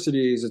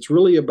eccentricities. It's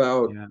really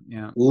about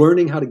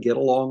learning how to get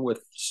along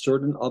with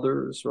certain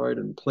others, right,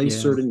 and play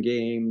certain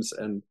games.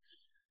 And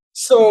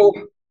so,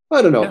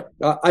 I don't know.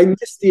 I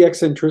miss the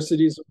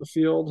eccentricities of the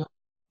field.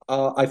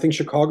 I think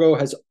Chicago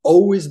has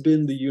always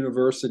been the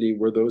university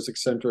where those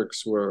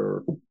eccentrics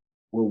were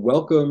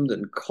welcomed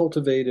and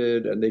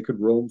cultivated, and they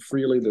could roam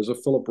freely. There's a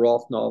Philip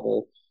Roth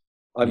novel,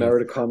 I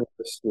Married a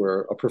Communist,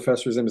 where a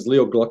professor's name is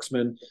Leo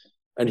Glucksmann,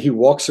 and he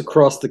walks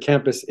across the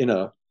campus in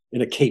a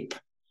cape.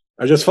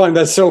 I just find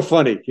that so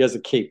funny. He has a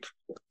cape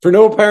for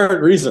no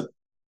apparent reason.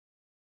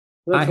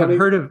 I've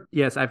heard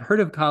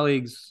of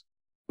colleagues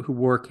who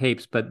wore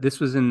capes, but this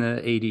was in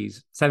the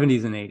 80s,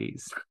 70s and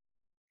 80s.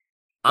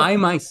 I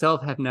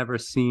myself have never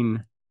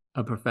seen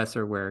a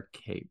professor wear a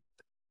cape.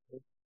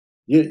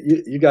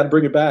 You got to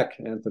bring it back,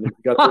 Anthony.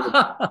 You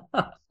got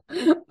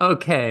to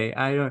Okay,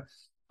 I don't.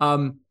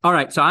 All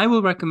right, so I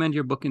will recommend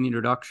your book in the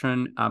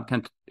introduction.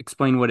 Can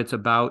explain what it's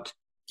about.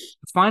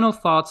 Final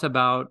thoughts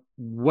about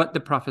what the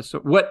professor.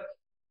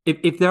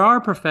 If there are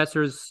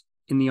professors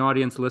in the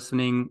audience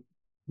listening,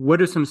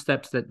 what are some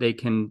steps that they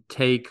can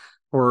take,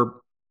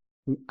 or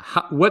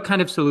what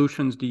kind of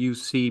solutions do you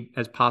see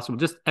as possible,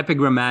 just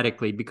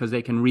epigrammatically, because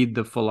they can read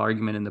the full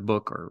argument in the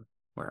book or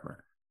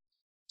wherever?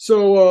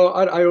 So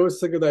I always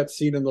think of that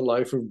scene in The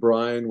Life of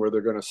Brian where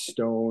they're going to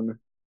stone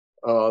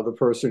the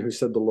person who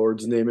said the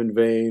Lord's name in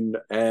vain,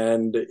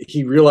 and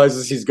he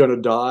realizes he's going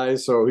to die,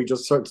 so he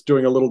just starts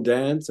doing a little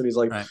dance, and he's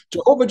like,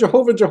 Jehovah,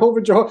 Jehovah,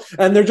 Jehovah, Jehovah,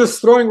 and they're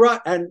just throwing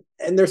rock, and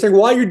they're saying,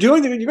 why are you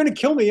doing it? You're going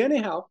to kill me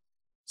anyhow.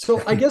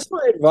 So I guess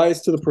my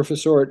advice to the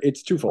professor,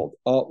 it's twofold.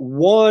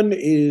 One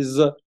is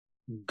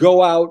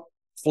go out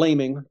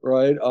flaming,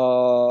 right?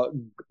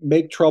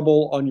 Make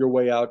trouble on your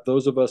way out,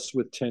 those of us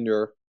with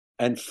tenure,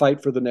 and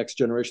fight for the next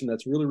generation.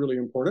 That's really, really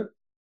important.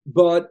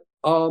 But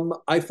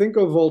I think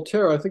of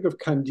Voltaire, I think of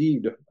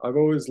Candide. I've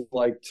always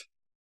liked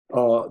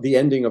the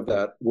ending of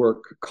that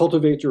work,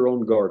 cultivate your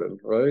own garden,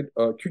 right?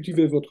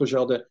 Cultivez votre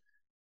jardin.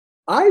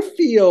 I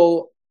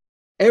feel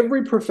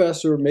every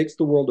professor makes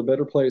the world a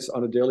better place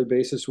on a daily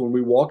basis when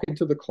we walk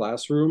into the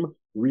classroom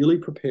really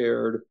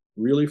prepared,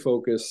 really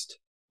focused,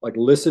 like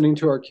listening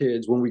to our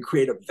kids, when we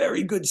create a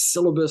very good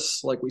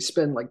syllabus, like we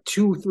spend like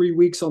 2-3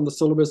 weeks on the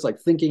syllabus, like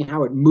thinking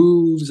how it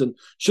moves and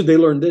should they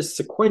learn this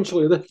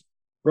sequentially,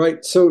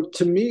 right? So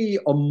to me,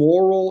 a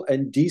moral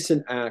and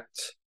decent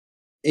act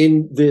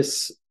in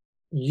this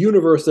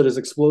universe that is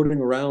exploding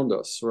around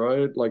us,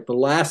 right? Like the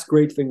last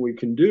great thing we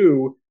can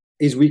do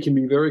is we can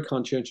be very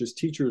conscientious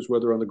teachers,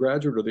 whether on the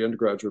graduate or the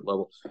undergraduate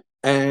level.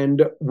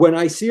 And when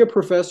I see a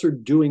professor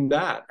doing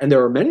that, and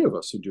there are many of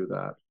us who do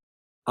that,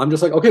 I'm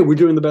just like, okay, we're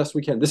doing the best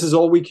we can. This is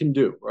all we can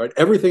do, right?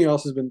 Everything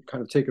else has been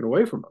kind of taken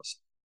away from us.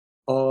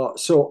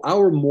 So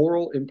our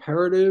moral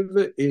imperative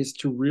is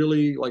to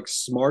really like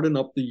smarten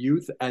up the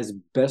youth as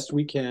best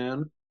we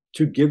can,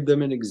 to give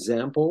them an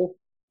example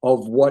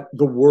of what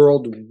the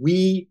world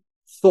we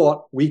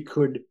thought we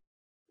could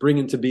bring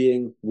into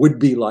being would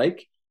be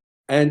like,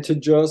 and to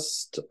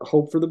just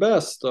hope for the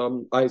best.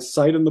 I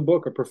cite in the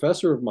book a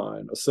professor of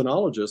mine, a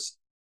sinologist,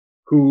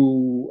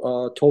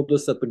 who told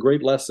us that the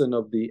great lesson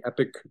of the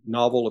epic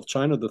novel of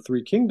China, The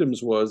Three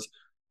Kingdoms, was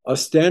a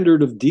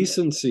standard of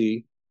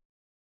decency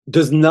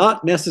does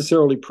not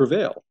necessarily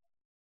prevail,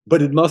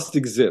 but it must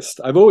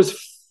exist. I've always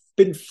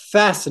been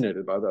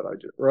fascinated by that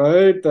idea,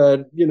 right?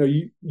 That,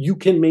 you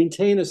can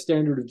maintain a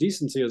standard of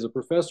decency as a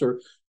professor.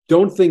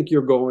 Don't think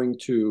you're going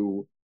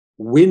to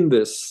win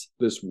this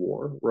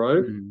war,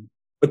 right? Mm-hmm.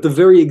 But the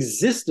very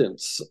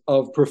existence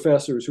of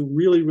professors who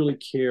really, really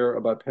care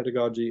about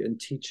pedagogy and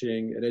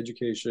teaching and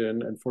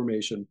education and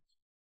formation,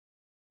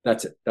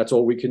 that's it. That's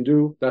all we can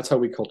do. That's how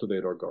we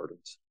cultivate our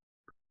gardens.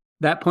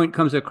 That point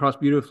comes across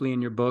beautifully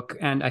in your book,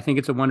 and I think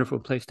it's a wonderful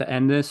place to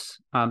end this.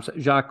 So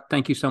Jacques,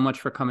 thank you so much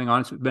for coming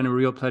on. It's been a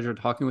real pleasure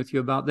talking with you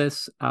about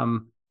this.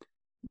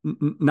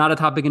 not a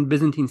topic in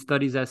Byzantine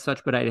studies as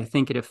such, but I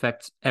think it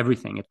affects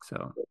everything.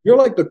 So You're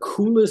like the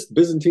coolest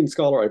Byzantine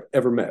scholar I've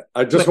ever met.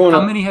 I just wait, want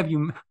how to. many have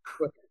you?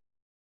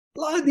 A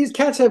lot of these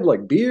cats have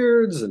like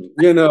beards, and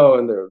you know,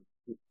 and there's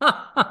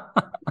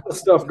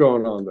stuff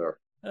going on there.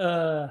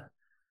 I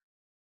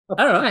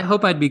don't know. I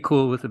hope I'd be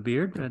cool with a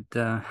beard,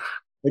 but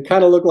They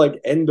kind of look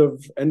like end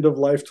of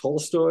life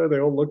Tolstoy. They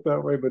all look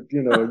that way, but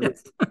you know.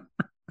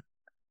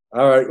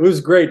 All right, it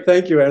was great.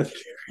 Thank you,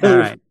 Anthony. all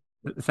right.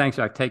 Thanks,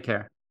 Jacques. Take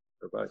care.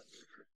 Bye.